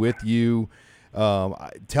guest with you.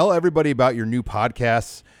 Tell everybody about your new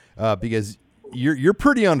podcasts because you're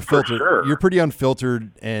pretty unfiltered. For sure. You're pretty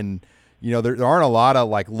unfiltered, and there aren't a lot of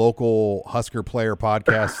like local Husker player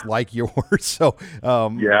podcasts like yours. So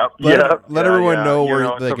let everyone know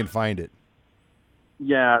where they can find it.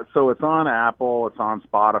 Yeah, so it's on Apple, it's on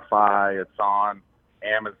Spotify, it's on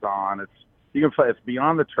Amazon. It's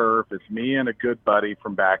Beyond the Turf. It's me and a good buddy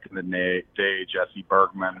from back in the day, Jesse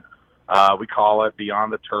Bergman. We call it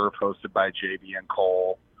Beyond the Turf, hosted by JB and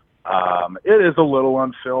Cole. It is a little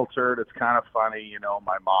unfiltered. It's kind of funny.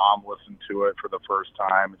 My mom listened to it for the first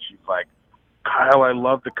time, and she's like, Kyle, I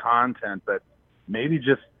love the content, but maybe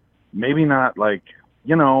not like,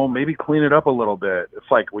 maybe clean it up a little bit. It's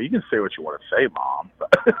like, well, you can say what you want to say, Mom.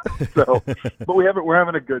 But we're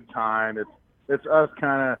having a good time. It's us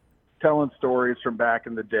kind of telling stories from back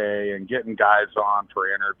in the day and getting guys on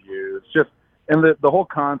for interviews. And the whole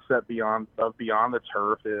concept beyond the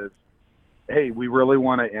Turf is, hey, we really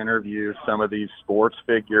want to interview some of these sports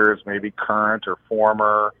figures, maybe current or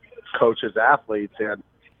former coaches, athletes, and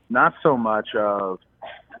not so much of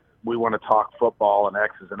we want to talk football and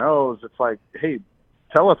X's and O's. It's like, hey,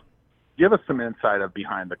 give us some insight of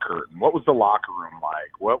behind the curtain. What was the locker room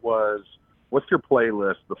like? What's your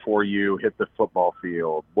playlist before you hit the football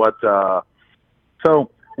field?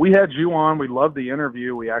 So we had you on. We loved the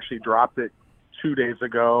interview. We actually dropped it 2 days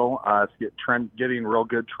ago. It's getting real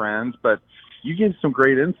good trends, but you gave some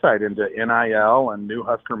great insight into NIL and new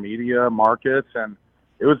Husker media markets, and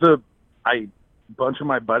it was a bunch of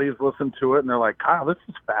my buddies listened to it, and they're like, Kyle, this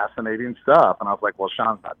is fascinating stuff. And I was like, well,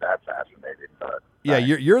 Sean's not that fascinating. But yeah,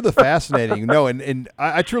 you're the fascinating. No, and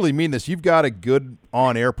I truly mean this. You've got a good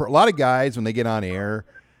on-air. A lot of guys, when they get on air,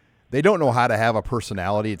 they don't know how to have a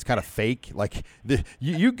personality. It's kind of fake. Like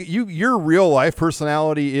your real life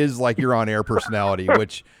personality is like your on-air personality,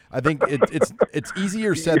 which I think it's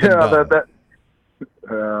easier said than done.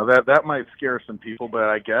 That might scare some people, but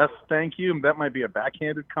I guess thank you. That might be a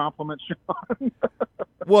backhanded compliment, Sean.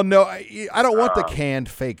 Well, no, I don't want the canned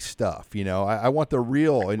fake stuff. I want the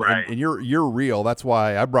real, and you're real. That's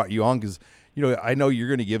why I brought you on, because I know you're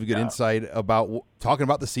going to give good insight about talking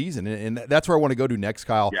about the season, and that's where I want to go to next,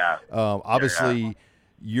 Kyle. Yeah. Obviously,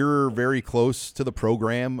 you're very close to the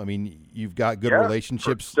program. I mean, you've got good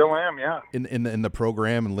relationships. Still am, yeah. In the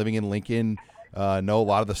program and living in Lincoln. Know a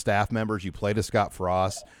lot of the staff members. You played to Scott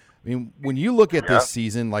Frost. I mean, when you look at this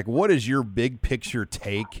season, like, what is your big picture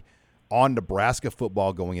take on Nebraska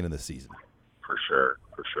football going into the season? For sure.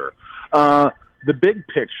 The big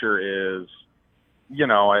picture is, we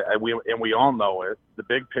all know it. The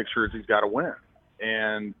big picture is he's got to win,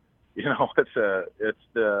 and it's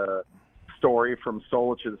the story from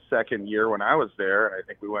Solich's second year when I was there, and I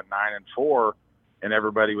think we went 9-4. And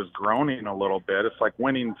everybody was groaning a little bit. It's like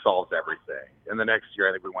winning solves everything. And the next year,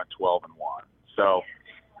 I think we went 12-1. So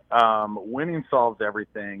Winning solves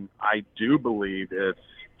everything. I do believe it's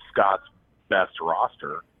Scott's best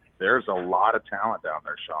roster. There's a lot of talent down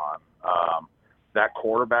there, Sean. That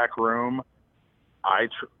quarterback room, I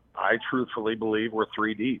truthfully believe we're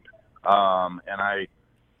 3 deep. And I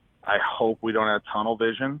hope we don't have tunnel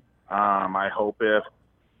vision. I hope if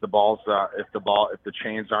the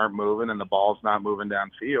chains aren't moving and the ball's not moving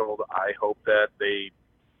downfield, I hope that they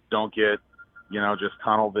don't get, just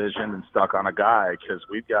tunnel vision and stuck on a guy, because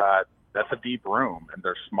that's a deep room, and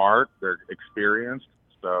they're smart, they're experienced.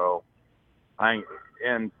 So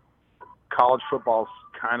and college football's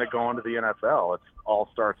kind of going to the NFL. It all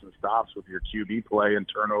starts and stops with your QB play and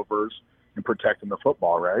turnovers and protecting the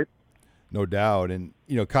football, right? No doubt. And,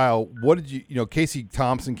 Kyle, what did Casey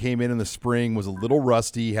Thompson came in the spring, was a little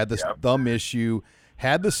rusty, had this thumb issue,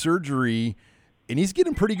 had the surgery, and he's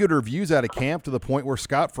getting pretty good reviews out of camp, to the point where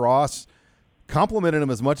Scott Frost complimented him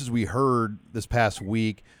as much as we heard this past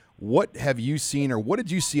week. What have you seen, or what did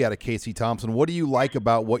you see out of Casey Thompson? What do you like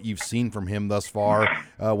about what you've seen from him thus far,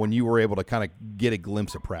 when you were able to kind of get a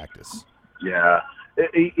glimpse of practice? Yeah.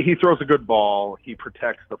 He throws a good ball. He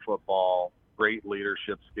protects the football. Great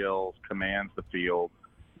leadership skills, commands the field.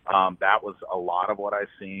 That was a lot of what I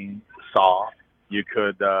saw. You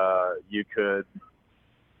could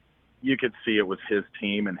see it was his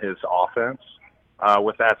team and his offense.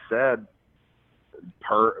 With that said,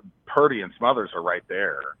 Purdy and Smothers are right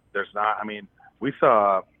there. There's not. I mean, we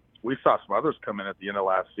saw Smothers come in at the end of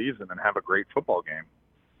last season and have a great football game.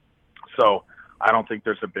 So I don't think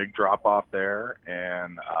there's a big drop off there,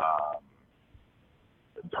 and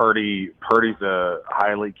Purdy's a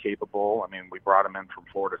highly capable. I mean, we brought him in from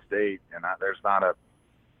Florida State, and there's not a.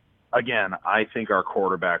 Again, I think our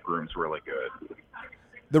quarterback room's really good.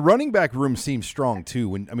 The running back room seems strong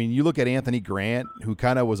too. You look at Anthony Grant, who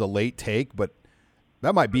kind of was a late take, but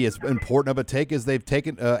that might be as important of a take as they've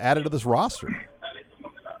added to this roster.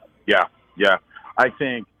 Yeah. I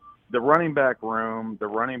think the running back room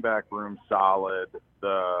solid.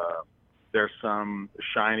 There's some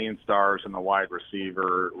shining stars in the wide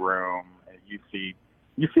receiver room. You see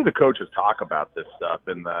the coaches talk about this stuff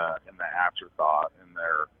in the afterthought, in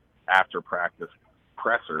their after practice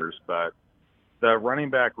pressers, but the running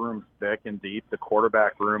back room's thick and deep. The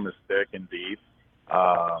quarterback room is thick and deep.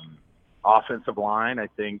 Offensive line, I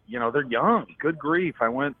think, they're young. Good grief. I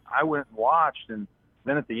went and watched, and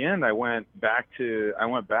then at the end I went back and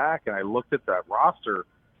I looked at that roster.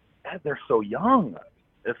 God, they're so young.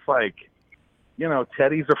 It's like,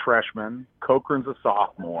 Teddy's a freshman, Cochran's a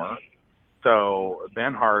sophomore, so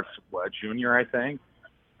Ben Hart's a junior, I think.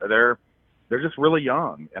 They're just really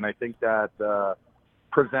young, and I think that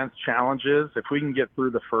presents challenges. If we can get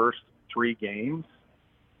through the first 3 games,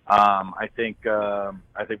 I think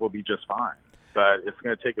we'll be just fine. But it's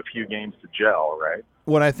going to take a few games to gel, right?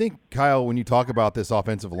 Well, I think, Kyle, when you talk about this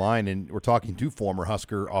offensive line, and we're talking to former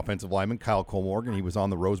Husker offensive lineman Kyle Colmorgan, he was on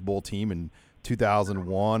the Rose Bowl team in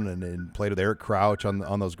 2001 and played with Eric Crouch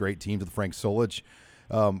on those great teams with Frank Solich.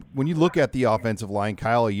 When you look at the offensive line,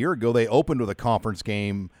 Kyle, a year ago they opened with a conference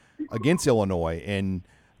game against Illinois, and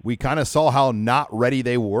we kind of saw how not ready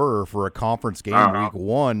they were for a conference game week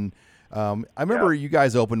 1. I remember you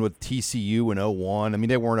guys opened with TCU in 2001. I mean,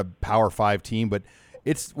 they weren't a Power 5 team, but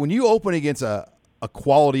it's when you open against a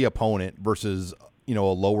quality opponent versus, a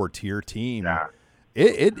lower tier team,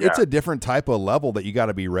 it's a different type of level that you got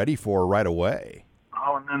to be ready for right away.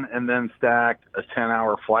 Oh, and then stack a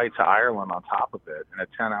 10-hour flight to Ireland on top of it, and a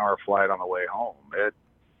 10-hour flight on the way home.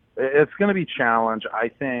 It's going to be a challenge. I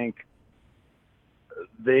think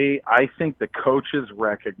the coaches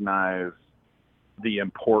recognize the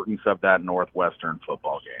importance of that Northwestern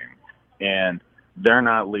football game, and they're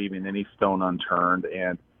not leaving any stone unturned.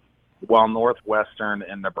 And while Northwestern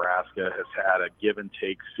and Nebraska has had a give and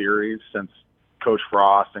take series since Coach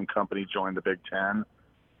Frost and company joined the Big Ten,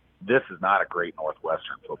 this is not a great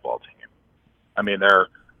Northwestern football team. I mean,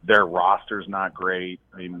 their roster's not great.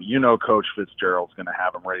 I mean, Coach Fitzgerald's going to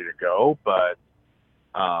have them ready to go, but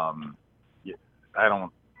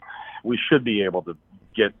we should be able to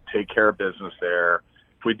take care of business there.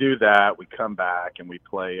 If we do that, we come back and we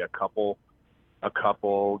play a couple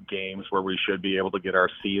games where we should be able to get our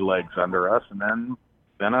sea legs under us, and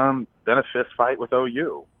then a fist fight with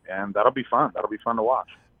OU, and that'll be fun. That'll be fun to watch.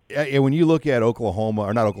 Yeah, when you look at Oklahoma,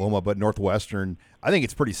 or not Oklahoma, but Northwestern, I think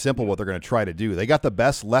it's pretty simple what they're going to try to do. They got the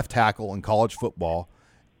best left tackle in college football,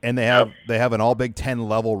 and they have an all Big Ten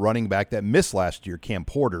level running back that missed last year, Cam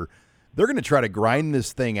Porter. They're going to try to grind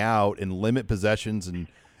this thing out and limit possessions, and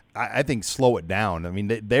I think slow it down. I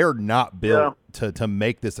mean, they're not built to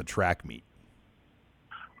make this a track meet.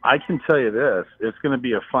 I can tell you this: it's going to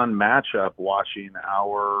be a fun matchup watching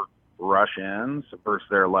our rush ends versus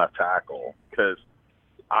their left tackle, because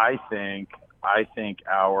I think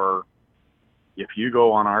if you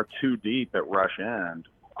go on our 2 deep at rush end,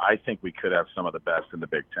 I think we could have some of the best in the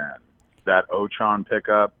Big Ten. That Ochon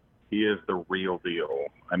pickup, he is the real deal.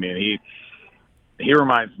 I mean, he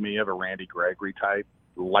reminds me of a Randy Gregory type,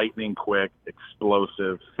 lightning quick,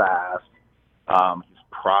 explosive, fast.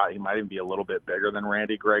 He might even be a little bit bigger than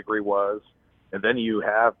Randy Gregory was. And then you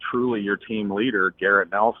have truly your team leader, Garrett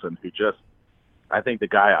Nelson, who I think the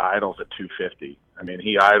guy idles at 250. I mean,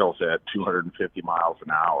 he idles at 250 miles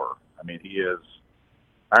an hour. I mean, he is.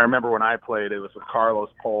 I remember when I played, it was with Carlos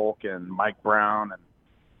Polk and Mike Brown, and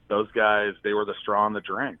those guys, they were the straw in the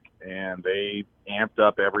drink, and they amped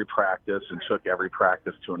up every practice and took every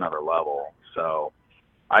practice to another level. So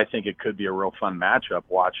I think it could be a real fun matchup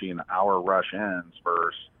watching our rush ends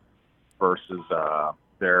versus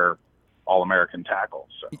their All-American tackles.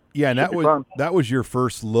 So yeah, and that was your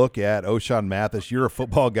first look at Ochaun Mathis. You're a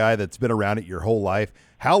football guy that's been around it your whole life.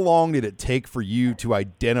 How long did it take for you to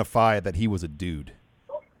identify that he was a dude?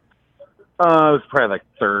 It was probably like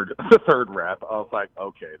the third rep. I was like,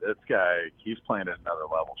 okay, this guy, he's playing at another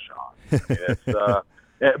level, Sean.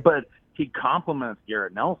 But he complements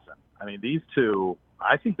Garrett Nelson. I mean, these two,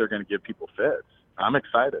 I think they're going to give people fits. I'm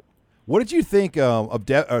excited. What did you think of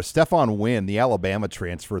Stephon Wynn, the Alabama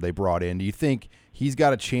transfer they brought in? Do you think he's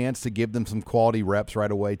got a chance to give them some quality reps right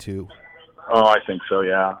away too? Oh, I think so,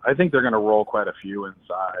 yeah. I think they're going to roll quite a few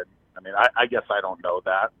inside. I mean, I guess I don't know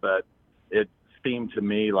that, but it seemed to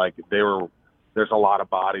me like there's a lot of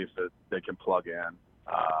bodies that they can plug in.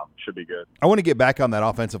 Should be good. I want to get back on that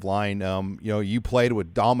offensive line. You played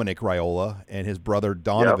with Dominic Raiola, and his brother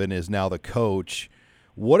Donovan is now the coach.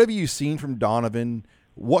 What have you seen from Donovan?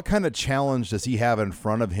 What kind of challenge does he have in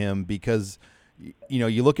front of him? Because,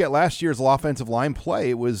 you look at last year's offensive line play,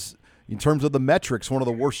 it was, in terms of the metrics, one of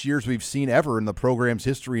the worst years we've seen ever in the program's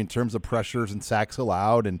history in terms of pressures and sacks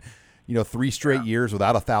allowed, and 3 straight years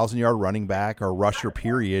without a 1,000-yard running back or rusher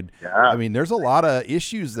period. Yeah. I mean, there's a lot of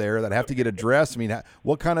issues there that have to get addressed. I mean,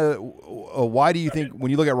 why do you think,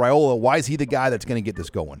 when you look at Raiola, why is he the guy that's going to get this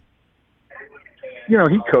going? He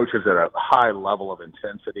coaches at a high level of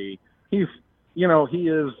intensity. He's going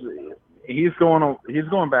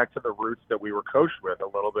back to the roots that we were coached with, a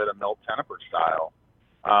little bit of Milt Tenopir style.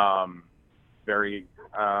 Very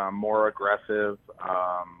more aggressive,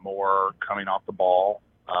 more coming off the ball,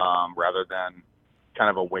 rather than kind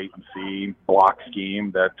of a wait and see block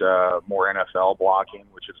scheme that more NFL blocking,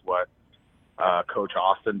 which is what Coach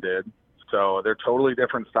Austin did. So they're totally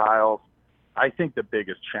different styles. I think the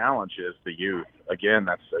biggest challenge is the youth. Again,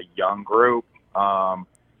 that's a young group.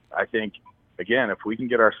 I think, again, if we can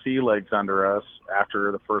get our sea legs under us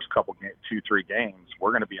after the first couple 2-3 games,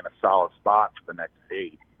 we're going to be in a solid spot for the next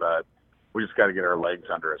 8. But we just got to get our legs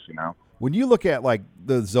under us, When you look at like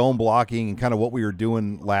the zone blocking and kind of what we were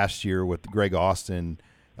doing last year with Greg Austin,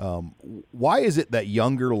 why is it that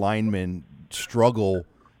younger linemen struggle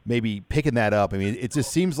maybe picking that up? I mean, it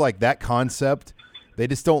just seems like that concept, they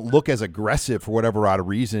just don't look as aggressive for whatever odd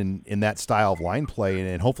reason in that style of line play,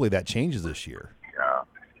 and hopefully that changes this year. Yeah.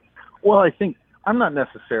 Well, I think I'm not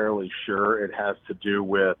necessarily sure it has to do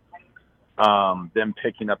with them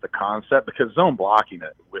picking up the concept, because zone blocking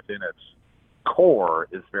it within its core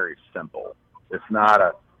is very simple. It's not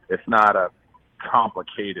a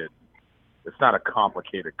complicated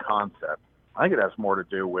concept. I think it has more to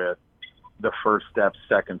do with the first step,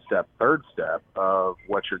 second step, third step of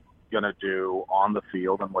what you're going to do on the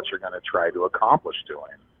field and what you're going to try to accomplish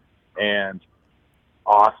doing. And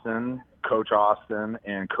Coach Austin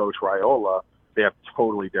and Coach Raiola, they have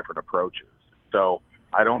totally different approaches. So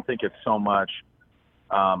I don't think it's so much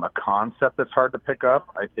a concept that's hard to pick up.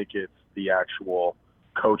 I think it's the actual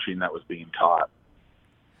coaching that was being taught.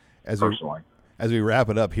 As we wrap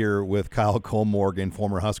it up here with Kyle Colmorgan,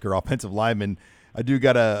 former Husker offensive lineman, I do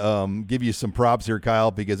got to give you some props here,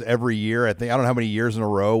 Kyle, because every year, I don't know how many years in a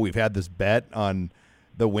row we've had this bet on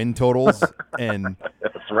the win totals, and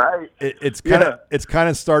that's right. It's kind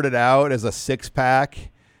of started out as a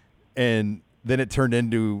 6-pack, and then it turned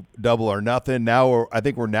into double or nothing. Now I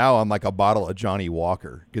think we're now on like a bottle of Johnny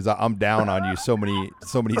Walker, because I'm down on you so many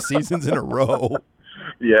seasons in a row.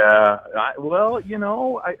 Yeah.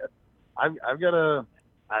 I've got to,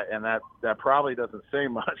 and that probably doesn't say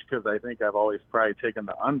much, because I think I've always probably taken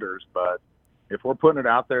the unders, but if we're putting it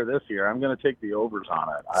out there this year, I'm going to take the overs on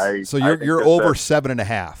it. So you're over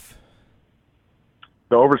 7.5.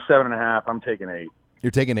 The over 7.5. I'm taking 8.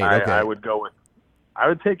 You're taking 8. Okay. I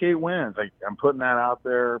would take 8 wins. I'm putting that out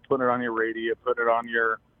there, putting it on your radio, putting it on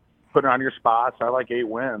your put it on your spots. I like 8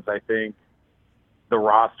 wins. I think the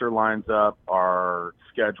roster lines up, our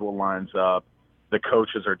schedule lines up, the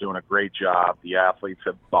coaches are doing a great job, the athletes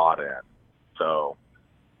have bought in. So,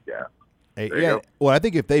 yeah. Well, I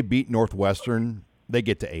think if they beat Northwestern, they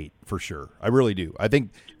get to 8 for sure. I really do. I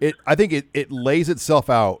think it lays itself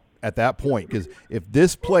out at that point, because if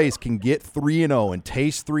this place can get 3-0 and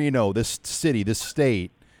taste 3-0, this city, this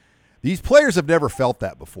state, these players have never felt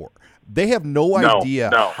that before. They have no idea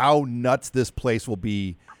how nuts this place will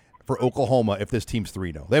be for Oklahoma if this team's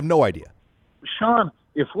 3-0. They have no idea. Sean,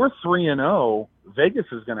 if we're 3-0, Vegas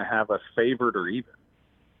is going to have us favored or even.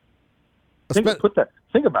 Think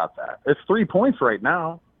about that. It's 3 points right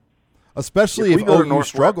now. Especially if OU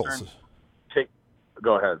struggles.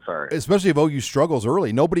 Go ahead, sorry. Especially if OU struggles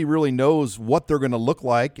early. Nobody really knows what they're going to look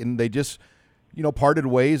like, and they just, parted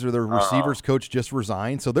ways, or their receivers coach just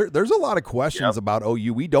resigned. So there's a lot of questions about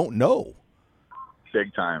OU we don't know.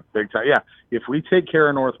 Big time. Yeah, if we take care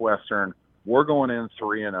of Northwestern, we're going in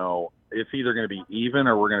 3-0. It's either going to be even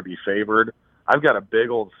or we're going to be favored. I've got a big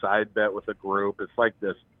old side bet with a group. It's like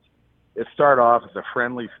this. It started off as a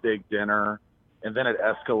friendly steak dinner, and then it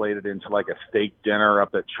escalated into like a steak dinner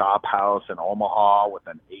up at Chop House in Omaha with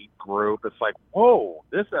an 8 group. It's like, whoa,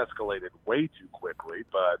 this escalated way too quickly.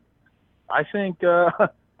 But I think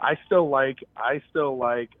I still like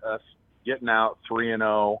us getting out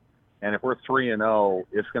 3-0. And if we're 3-0,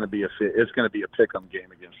 it's going to be a pick'em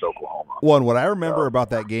game against Oklahoma. Well, and what I remember about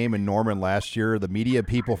that game in Norman last year, the media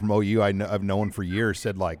people from OU I've known for years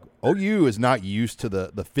said, like, OU is not used to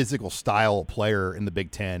the physical style player in the Big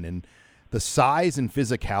Ten, and the size and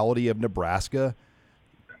physicality of Nebraska,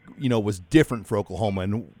 was different for Oklahoma.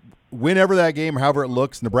 And whenever that game, however it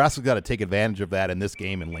looks, Nebraska's got to take advantage of that in this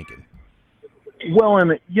game in Lincoln. Well,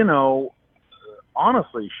 and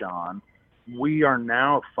honestly, Sean, we are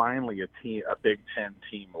now finally a Big Ten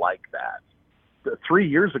team like that. 3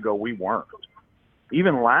 years ago, we weren't.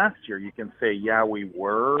 Even last year, you can say, yeah, we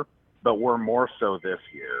were, but we're more so this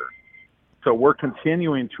year. So we're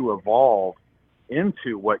continuing to evolve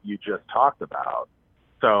into what you just talked about.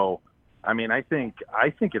 So, I mean, I think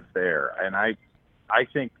it's there, and I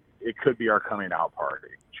think it could be our coming out party,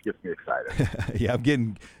 which gets me excited. Yeah,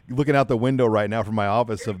 I'm looking out the window right now from my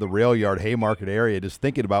office of the Rail Yard Haymarket area, just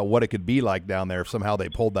thinking about what it could be like down there if somehow they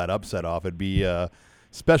pulled that upset off. It'd be a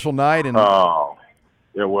special night. And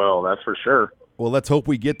it will, that's for sure. Well, let's hope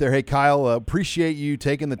we get there. Hey, Kyle, appreciate you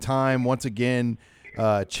taking the time once again.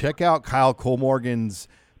 Check out Kyle Kohlmorgen's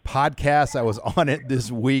podcast. I was on it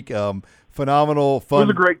this week. Phenomenal, fun. It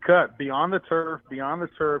was a great cut. Beyond the Turf.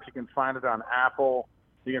 You can find it on Apple.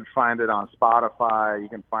 You can find it on Spotify. You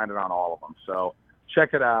can find it on all of them. So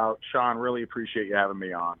check it out. Sean, really appreciate you having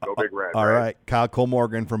me on. Go Big Red. All right. Kyle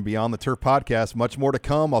Kohlmorgen from Beyond the Turf podcast. Much more to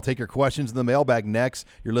come. I'll take your questions in the mailbag next.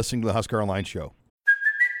 You're listening to the Husker Online Show.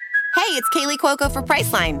 Hey, it's Kaylee Cuoco for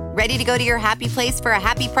Priceline. Ready to go to your happy place for a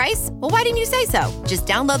happy price? Well, why didn't you say so? Just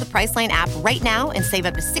download the Priceline app right now and save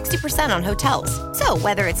up to 60% on hotels. So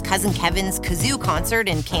whether it's Cousin Kevin's Kazoo Concert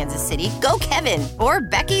in Kansas City, go Kevin, or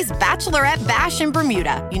Becky's Bachelorette Bash in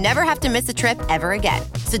Bermuda, you never have to miss a trip ever again.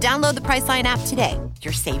 So download the Priceline app today.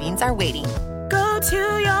 Your savings are waiting. Go to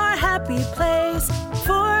your happy place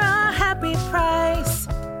for a happy price.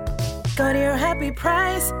 Go to your happy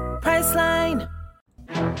price, Priceline.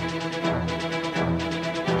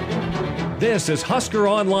 This is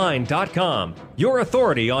HuskerOnline.com, your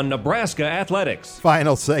authority on Nebraska athletics.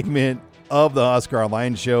 Final segment of the Husker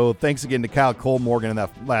Online Show. Thanks again to Kyle Kohlmorgen in that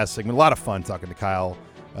last segment. A lot of fun talking to Kyle.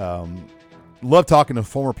 Love talking to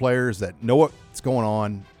former players that know what's going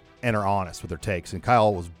on and are honest with their takes. And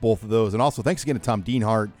Kyle was both of those. And also thanks again to Tom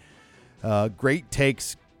Dienhart. Great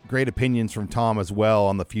takes, great opinions from Tom as well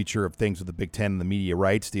on the future of things with the Big Ten and the media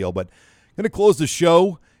rights deal. But going to close the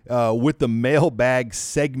show with the mailbag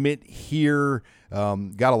segment here.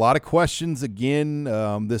 Got a lot of questions again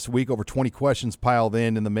this week. Over 20 questions piled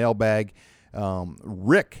in the mailbag.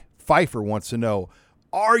 Rick Pfeiffer wants to know,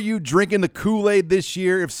 are you drinking the Kool-Aid this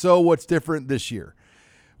year? If so, what's different this year?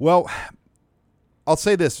 Well, I'll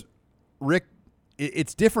say this, Rick,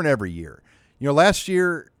 it's different every year. Last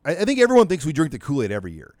year, I think everyone thinks we drink the Kool-Aid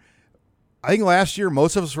every year. I think last year,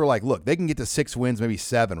 most of us were like, look, they can get to 6 wins, maybe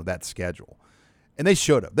 7 with that schedule. And they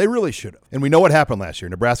should have. They really should have. And we know what happened last year.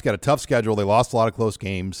 Nebraska had a tough schedule. They lost a lot of close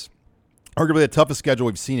games. Arguably the toughest schedule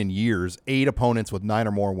we've seen in years. 8 opponents with 9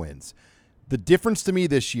 or more wins. The difference to me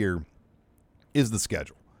this year is the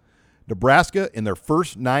schedule. Nebraska, in their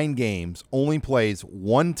first 9 games, only plays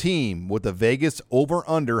one team with a Vegas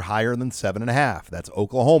over-under higher than 7.5. That's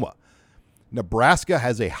Oklahoma. Nebraska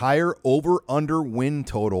has a higher over-under win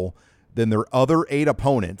total than their other 8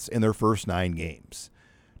 opponents in their first 9 games.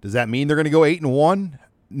 Does that mean they're going to go 8-1?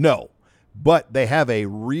 No, but they have a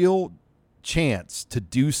real chance to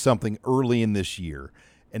do something early in this year,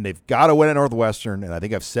 and they've got to win at Northwestern. And I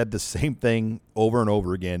think I've said the same thing over and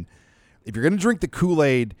over again. If you're going to drink the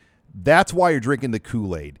Kool-Aid, that's why you're drinking the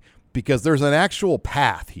Kool-Aid, because there's an actual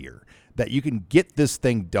path here that you can get this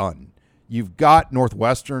thing done. You've got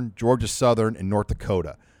Northwestern, Georgia Southern, and North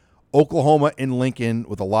Dakota. Oklahoma and Lincoln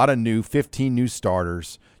with a lot of 15 new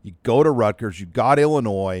starters. You go to Rutgers. You've got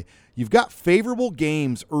Illinois. You've got favorable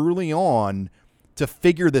games early on to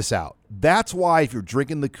figure this out. That's why if you're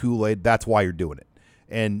drinking the Kool-Aid, that's why you're doing it.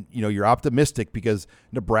 And, you're optimistic because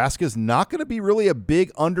Nebraska's not going to be really a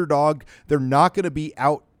big underdog. They're not going to be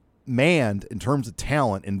outmanned in terms of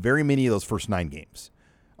talent in very many of those first 9 games.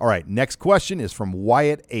 All right, next question is from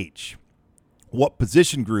Wyatt H. What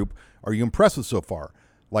position group are you impressed with so far?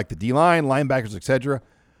 Like the D-line, linebackers, etc.?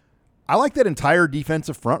 I like that entire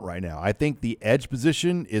defensive front right now. I think the edge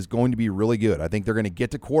position is going to be really good. I think they're going to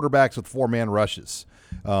get to quarterbacks with 4-man rushes.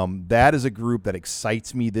 That is a group that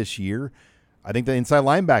excites me this year. I think the inside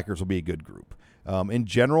linebackers will be a good group. In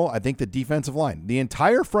general, I think the defensive line, the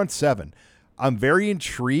entire front 7, I'm very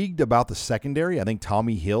intrigued about the secondary. I think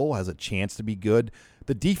Tommy Hill has a chance to be good.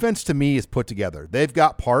 The defense, to me, is put together. They've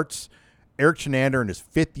got parts. Eric Chenander in his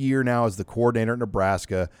 5th year now as the coordinator at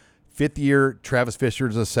Nebraska. 5th year, Travis Fisher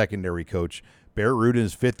is a secondary coach. Barrett Root in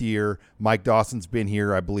his 5th year. Mike Dawson's been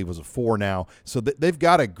here, I believe, was a 4 now. So they've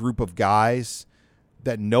got a group of guys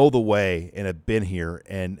that know the way and have been here,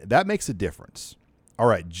 and that makes a difference. All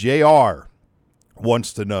right, JR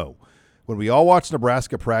wants to know, when we all watched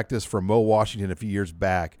Nebraska practice from Mo Washington a few years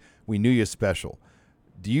back, we knew you special.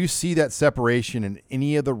 Do you see that separation in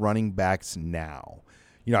any of the running backs now?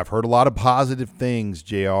 I've heard a lot of positive things,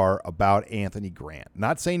 JR, about Anthony Grant.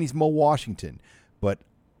 Not saying he's Mo Washington, but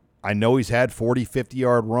I know he's had 40,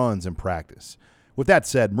 50-yard runs in practice. With that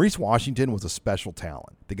said, Maurice Washington was a special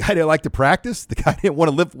talent. The guy didn't like to practice. The guy didn't want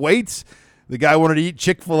to lift weights. The guy wanted to eat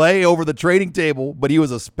Chick-fil-A over the training table, but he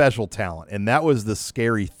was a special talent. And that was the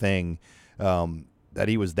scary thing, that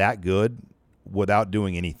he was that good without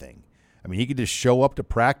doing anything. I mean, he could just show up to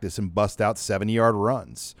practice and bust out 70-yard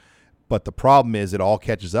runs. But the problem is it all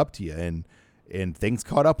catches up to you, and things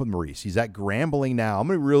caught up with Maurice. He's at Grambling now.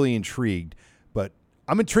 I'm really intrigued, but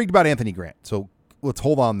I'm intrigued about Anthony Grant, so let's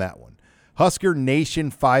hold on that one. Husker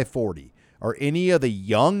Nation 540. Are any of the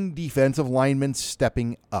young defensive linemen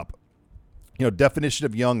stepping up? Definition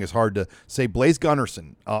of young is hard to say. Blaise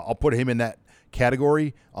Gunnerson, I'll put him in that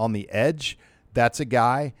category on the edge. That's a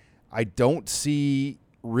guy. I don't see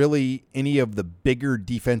really any of the bigger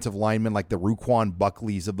defensive linemen like the Ruquan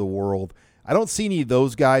Buckleys of the world. I don't see any of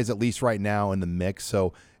those guys, at least right now, in the mix.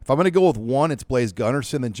 So if I'm going to go with one, it's Blaise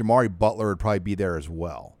Gunnerson, then Jamari Butler would probably be there as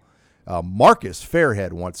well. Marcus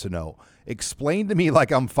Fairhead wants to know, explain to me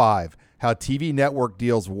like I'm 5 how TV network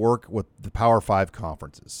deals work with the Power 5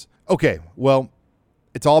 conferences. Okay, well,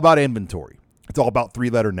 it's all about inventory. It's all about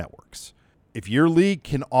 3-letter networks. If your league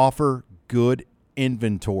can offer good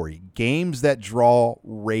inventory, games that draw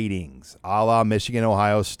ratings, a la Michigan,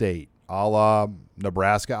 Ohio State, a la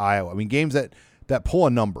Nebraska, Iowa. I mean, games that pull a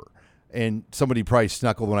number. And somebody probably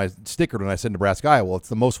stickered when I said Nebraska, Iowa. Well, it's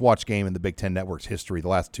the most watched game in the Big Ten Network's history the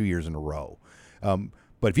last 2 years in a row.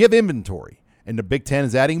 But if you have inventory, and the Big Ten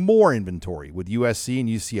is adding more inventory with USC and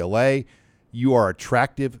UCLA, you are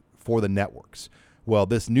attractive for the networks. Well,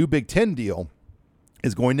 this new Big Ten deal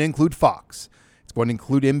is going to include Fox. It's going to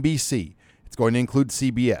include NBC. It's going to include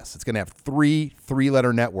CBS. It's going to have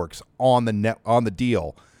 3-letter networks on the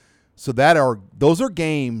deal. So those are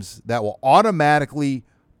games that will automatically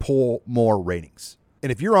pull more ratings.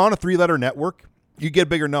 And if you're on a 3-letter network, you get a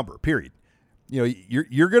bigger number, period.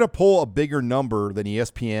 You're going to pull a bigger number than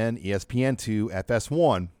ESPN, ESPN2,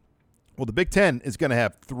 FS1. Well, the Big Ten is going to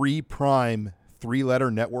have 3 prime 3-letter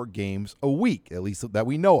network games a week, at least that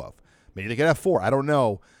we know of. Maybe they could have 4. I don't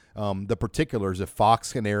know the particulars, if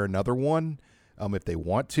Fox can air another one, if they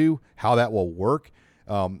want to, how that will work.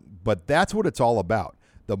 But that's what it's all about.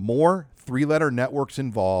 The more 3-letter networks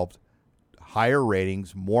involved, higher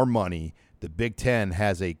ratings, more money. The Big Ten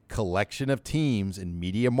has a collection of teams in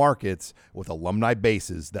media markets with alumni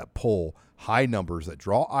bases that pull high numbers that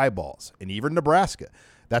draw eyeballs, and even Nebraska.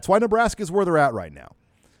 That's why Nebraska is where they're at right now.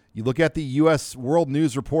 You look at the U.S. World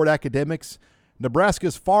News Report academics, Nebraska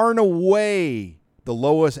is far and away the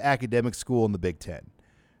lowest academic school in the Big Ten.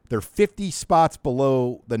 They're 50 spots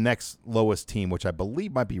below the next lowest team, which I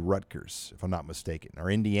believe might be Rutgers, if I'm not mistaken, or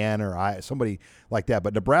Indiana, or somebody like that.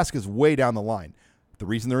 But Nebraska's way down the line. The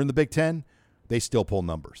reason they're in the Big Ten, they still pull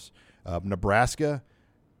numbers. Nebraska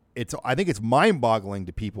I think it's mind-boggling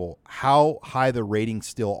to people how high the ratings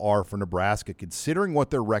still are for Nebraska, considering what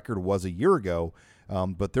their record was a year ago.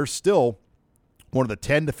 But they're still one of the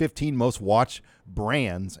 10 to 15 most watched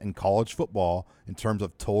brands in college football in terms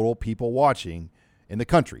of total people watching in the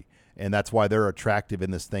country. And that's why they're attractive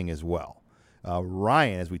in this thing as well.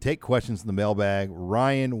 Ryan, as we take questions in the mailbag,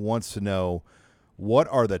 Ryan wants to know, what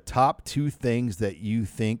are the top 2 things that you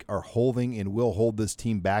think are holding and will hold this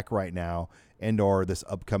team back right now and or this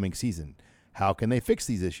upcoming season? How can they fix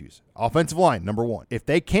these issues? Offensive line, number 1. If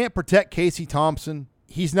they can't protect Casey Thompson,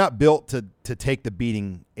 he's not built to take the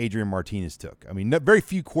beating Adrian Martinez took. I mean, very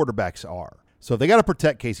few quarterbacks are. So if they got to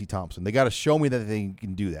protect Casey Thompson, they got to show me that they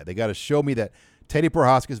can do that. They got to show me that Teddy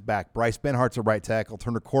Prohaska's back, Bryce Benhart's a right tackle,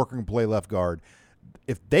 Turner Corcoran can play left guard.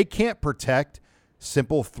 If they can't protect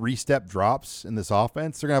simple 3-step drops in this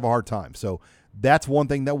offense, they're going to have a hard time. So that's one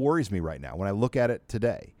thing that worries me right now when I look at it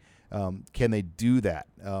today. Can they do that?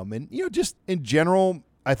 And, just in general,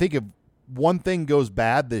 I think if one thing goes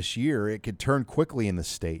bad this year, it could turn quickly in the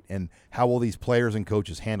state. And how will these players and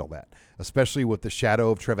coaches handle that, especially with the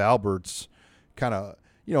shadow of Trev Alberts kind of,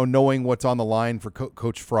 knowing what's on the line for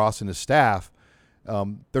Coach Frost and his staff.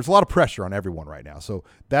 There's a lot of pressure on everyone right now. So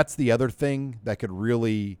that's the other thing that could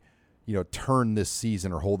really, turn this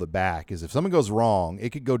season or hold it back, is if something goes wrong,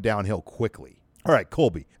 it could go downhill quickly. All right,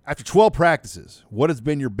 Colby, after 12 practices, what has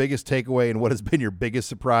been your biggest takeaway and what has been your biggest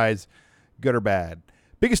surprise, good or bad?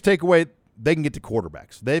 Biggest takeaway, they can get to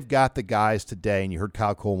quarterbacks. They've got the guys today, and you heard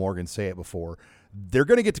Kyle Cole Morgan say it before. They're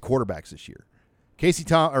going to get to quarterbacks this year.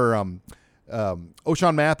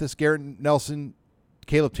 O'Shawn Mathis, Garrett Nelson,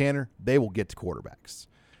 Caleb Tanner, they will get to quarterbacks.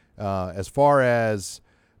 As far as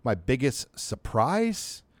my biggest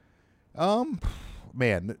surprise,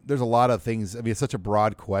 there's a lot of things. I mean, it's such a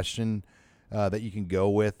broad question that you can go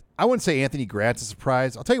with. I wouldn't say Anthony Grant's a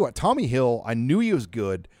surprise. I'll tell you what, Tommy Hill, I knew he was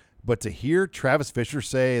good, but to hear Travis Fisher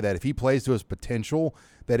say that if he plays to his potential,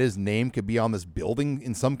 that his name could be on this building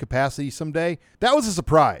in some capacity someday, that was a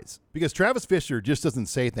surprise, because Travis Fisher just doesn't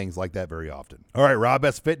say things like that very often. All right, Rob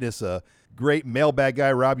S. Fitness, a great mailbag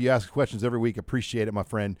guy. Rob, you ask questions every week. Appreciate it, my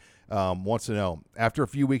friend. Wants to know, after a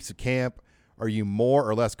few weeks of camp, are you more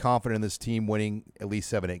or less confident in this team winning at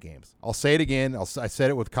least 7-8 games? I'll say it again. I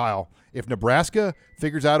said it with Kyle. If Nebraska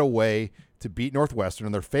figures out a way to beat Northwestern,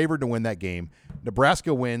 and they're favored to win that game,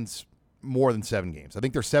 Nebraska wins more than 7 games. I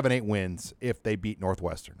think they're 7-8 wins if they beat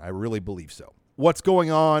Northwestern. I really believe so. What's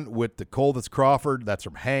going on with DeColdis Crawford? That's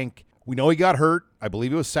from Hank. We know he got hurt. I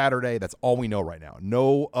believe it was Saturday. That's all we know right now.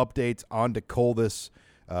 No updates on DeColdis.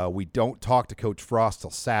 We don't talk to Coach Frost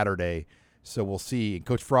till Saturday, so we'll see. And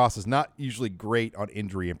Coach Frost is not usually great on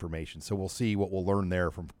injury information, so we'll see what we'll learn there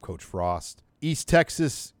from Coach Frost. East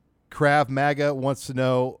Texas Krav Maga wants to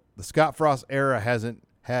know, the Scott Frost era hasn't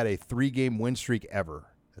had a 3-game win streak ever.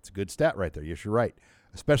 That's a good stat right there. Yes, you're right,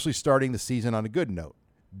 especially starting the season on a good note.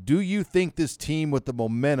 Do you think this team with the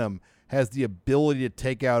momentum has the ability to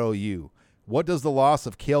take out OU? What does the loss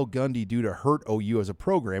of Cale Gundy do to hurt OU as a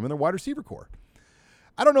program and their wide receiver core?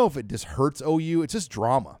 I don't know if it just hurts OU. It's just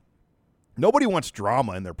drama. Nobody wants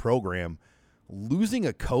drama in their program. Losing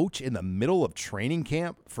a coach in the middle of training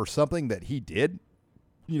camp for something that he did,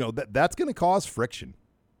 that's going to cause friction.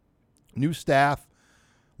 New staff,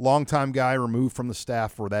 longtime guy removed from the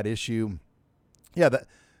staff for that issue. Yeah,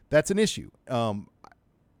 that's an issue.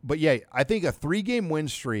 But yeah, I think a 3-game win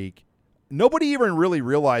streak, nobody even really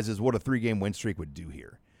realizes what a 3-game win streak would do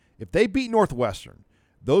here. If they beat Northwestern,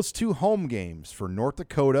 those 2 home games for North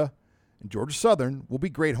Dakota and Georgia Southern will be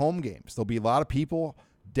great home games. There'll be a lot of people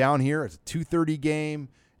down here. It's a 2:30 game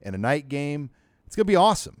and a night game. It's going to be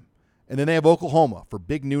awesome. And then they have Oklahoma for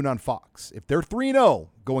big noon on Fox. If they're 3-0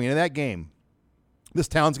 going into that game, this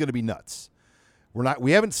town's going to be nuts.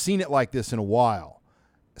 We haven't seen it like this in a while.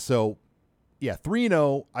 So, yeah,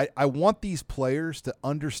 3-0. I want these players to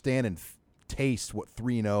understand and taste what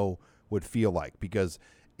 3-0 would feel like, because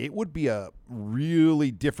it would be a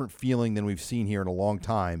really different feeling than we've seen here in a long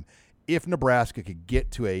time if Nebraska could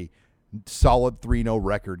get to a solid 3-0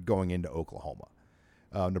 record going into Oklahoma.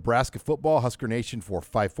 Nebraska football, Husker Nation for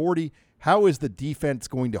 540. How is the defense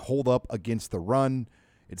going to hold up against the run?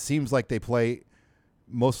 It seems like they play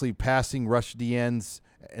mostly passing rush DNs,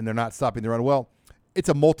 and they're not stopping the run. Well, it's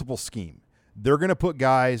a multiple scheme. They're going to put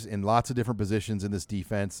guys in lots of different positions in this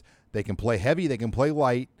defense. They can play heavy. They can play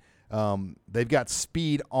light. They've got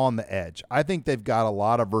speed on the edge. I think they've got a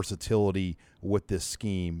lot of versatility with this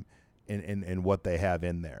scheme and what they have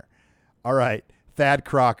in there. All right, Thad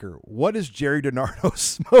Crocker, what is Jerry DiNardo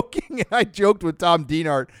smoking? I joked with Tom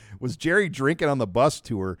Dienhart Was Jerry drinking on the bus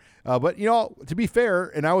tour? But, to be fair,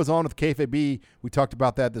 and I was on with KFAB, we talked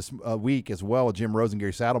about that this week as well with Jim Rose and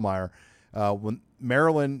Gary Saddlemeyer. When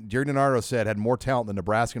Maryland, Jerry DiNardo said, had more talent than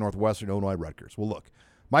Nebraska, Northwestern, Illinois, Rutgers. Well, look,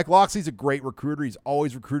 Mike Locksley's a great recruiter. He's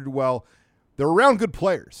always recruited well. They're around good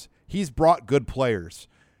players. He's brought good players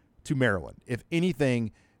to Maryland. If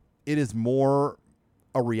anything, it is more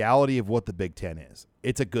a reality of what the Big Ten is.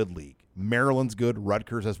 It's a good league. Maryland's good.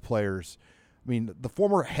 Rutgers has players. I mean, the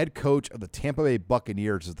former head coach of the Tampa Bay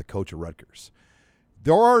Buccaneers is the coach of Rutgers.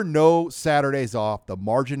 There are no Saturdays off. The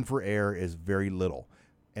margin for error is very little.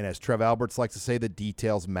 And as Trev Alberts likes to say, the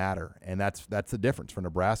details matter. And that's the difference for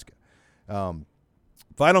Nebraska.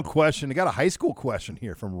 Final question. I got a high school question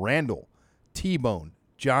here from Randall T-Bone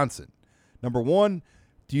Johnson. Number 1,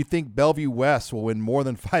 do you think Bellevue West will win more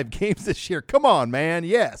than 5 games this year? Come on, man.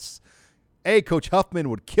 Yes. Coach Huffman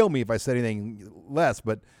would kill me if I said anything less,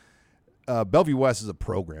 but Bellevue West is a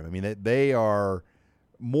program. I mean, they are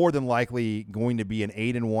more than likely going to be an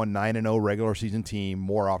 8-1, 9-0 regular season team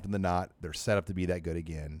more often than not. They're set up to be that good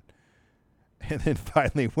again. And then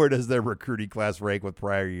finally, where does their recruiting class rank with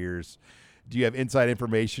prior years? Do you have inside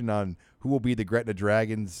information on who will be the Gretna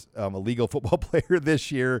Dragons illegal football player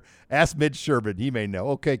this year? Ask Mitch Sherman. He may know.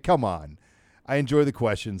 Okay, come on. I enjoy the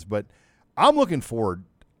questions, but I'm looking forward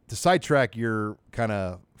to sidetrack your kind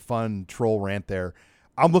of fun troll rant there.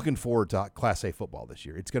 I'm looking forward to Class A football this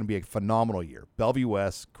year. It's going to be a phenomenal year. Bellevue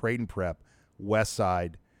West, Creighton Prep, West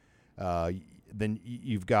Side. Then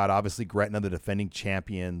you've got, obviously, Gretna, the defending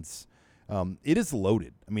champions. It is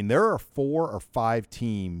loaded. I mean, there are 4 or 5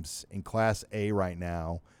 teams in Class A right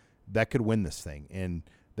now that could win this thing, and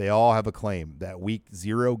they all have a claim. That Week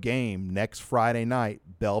 0 game next Friday night,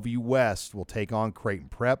 Bellevue West will take on Creighton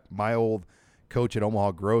Prep. My old coach at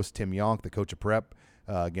Omaha Gross, Tim Yonk, the coach of Prep,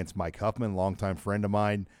 against Mike Huffman, longtime friend of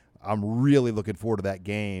mine. I'm really looking forward to that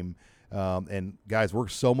game. And, guys, we're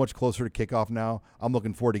so much closer to kickoff now. I'm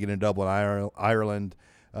looking forward to getting to Dublin, Ireland.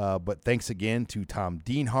 But thanks again to Tom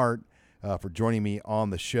Dienhart for joining me on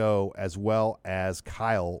the show, as well as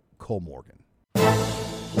Kyle Colmorgan.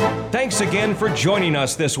 Thanks again for joining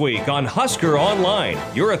us this week on Husker Online,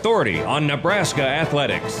 your authority on Nebraska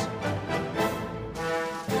athletics.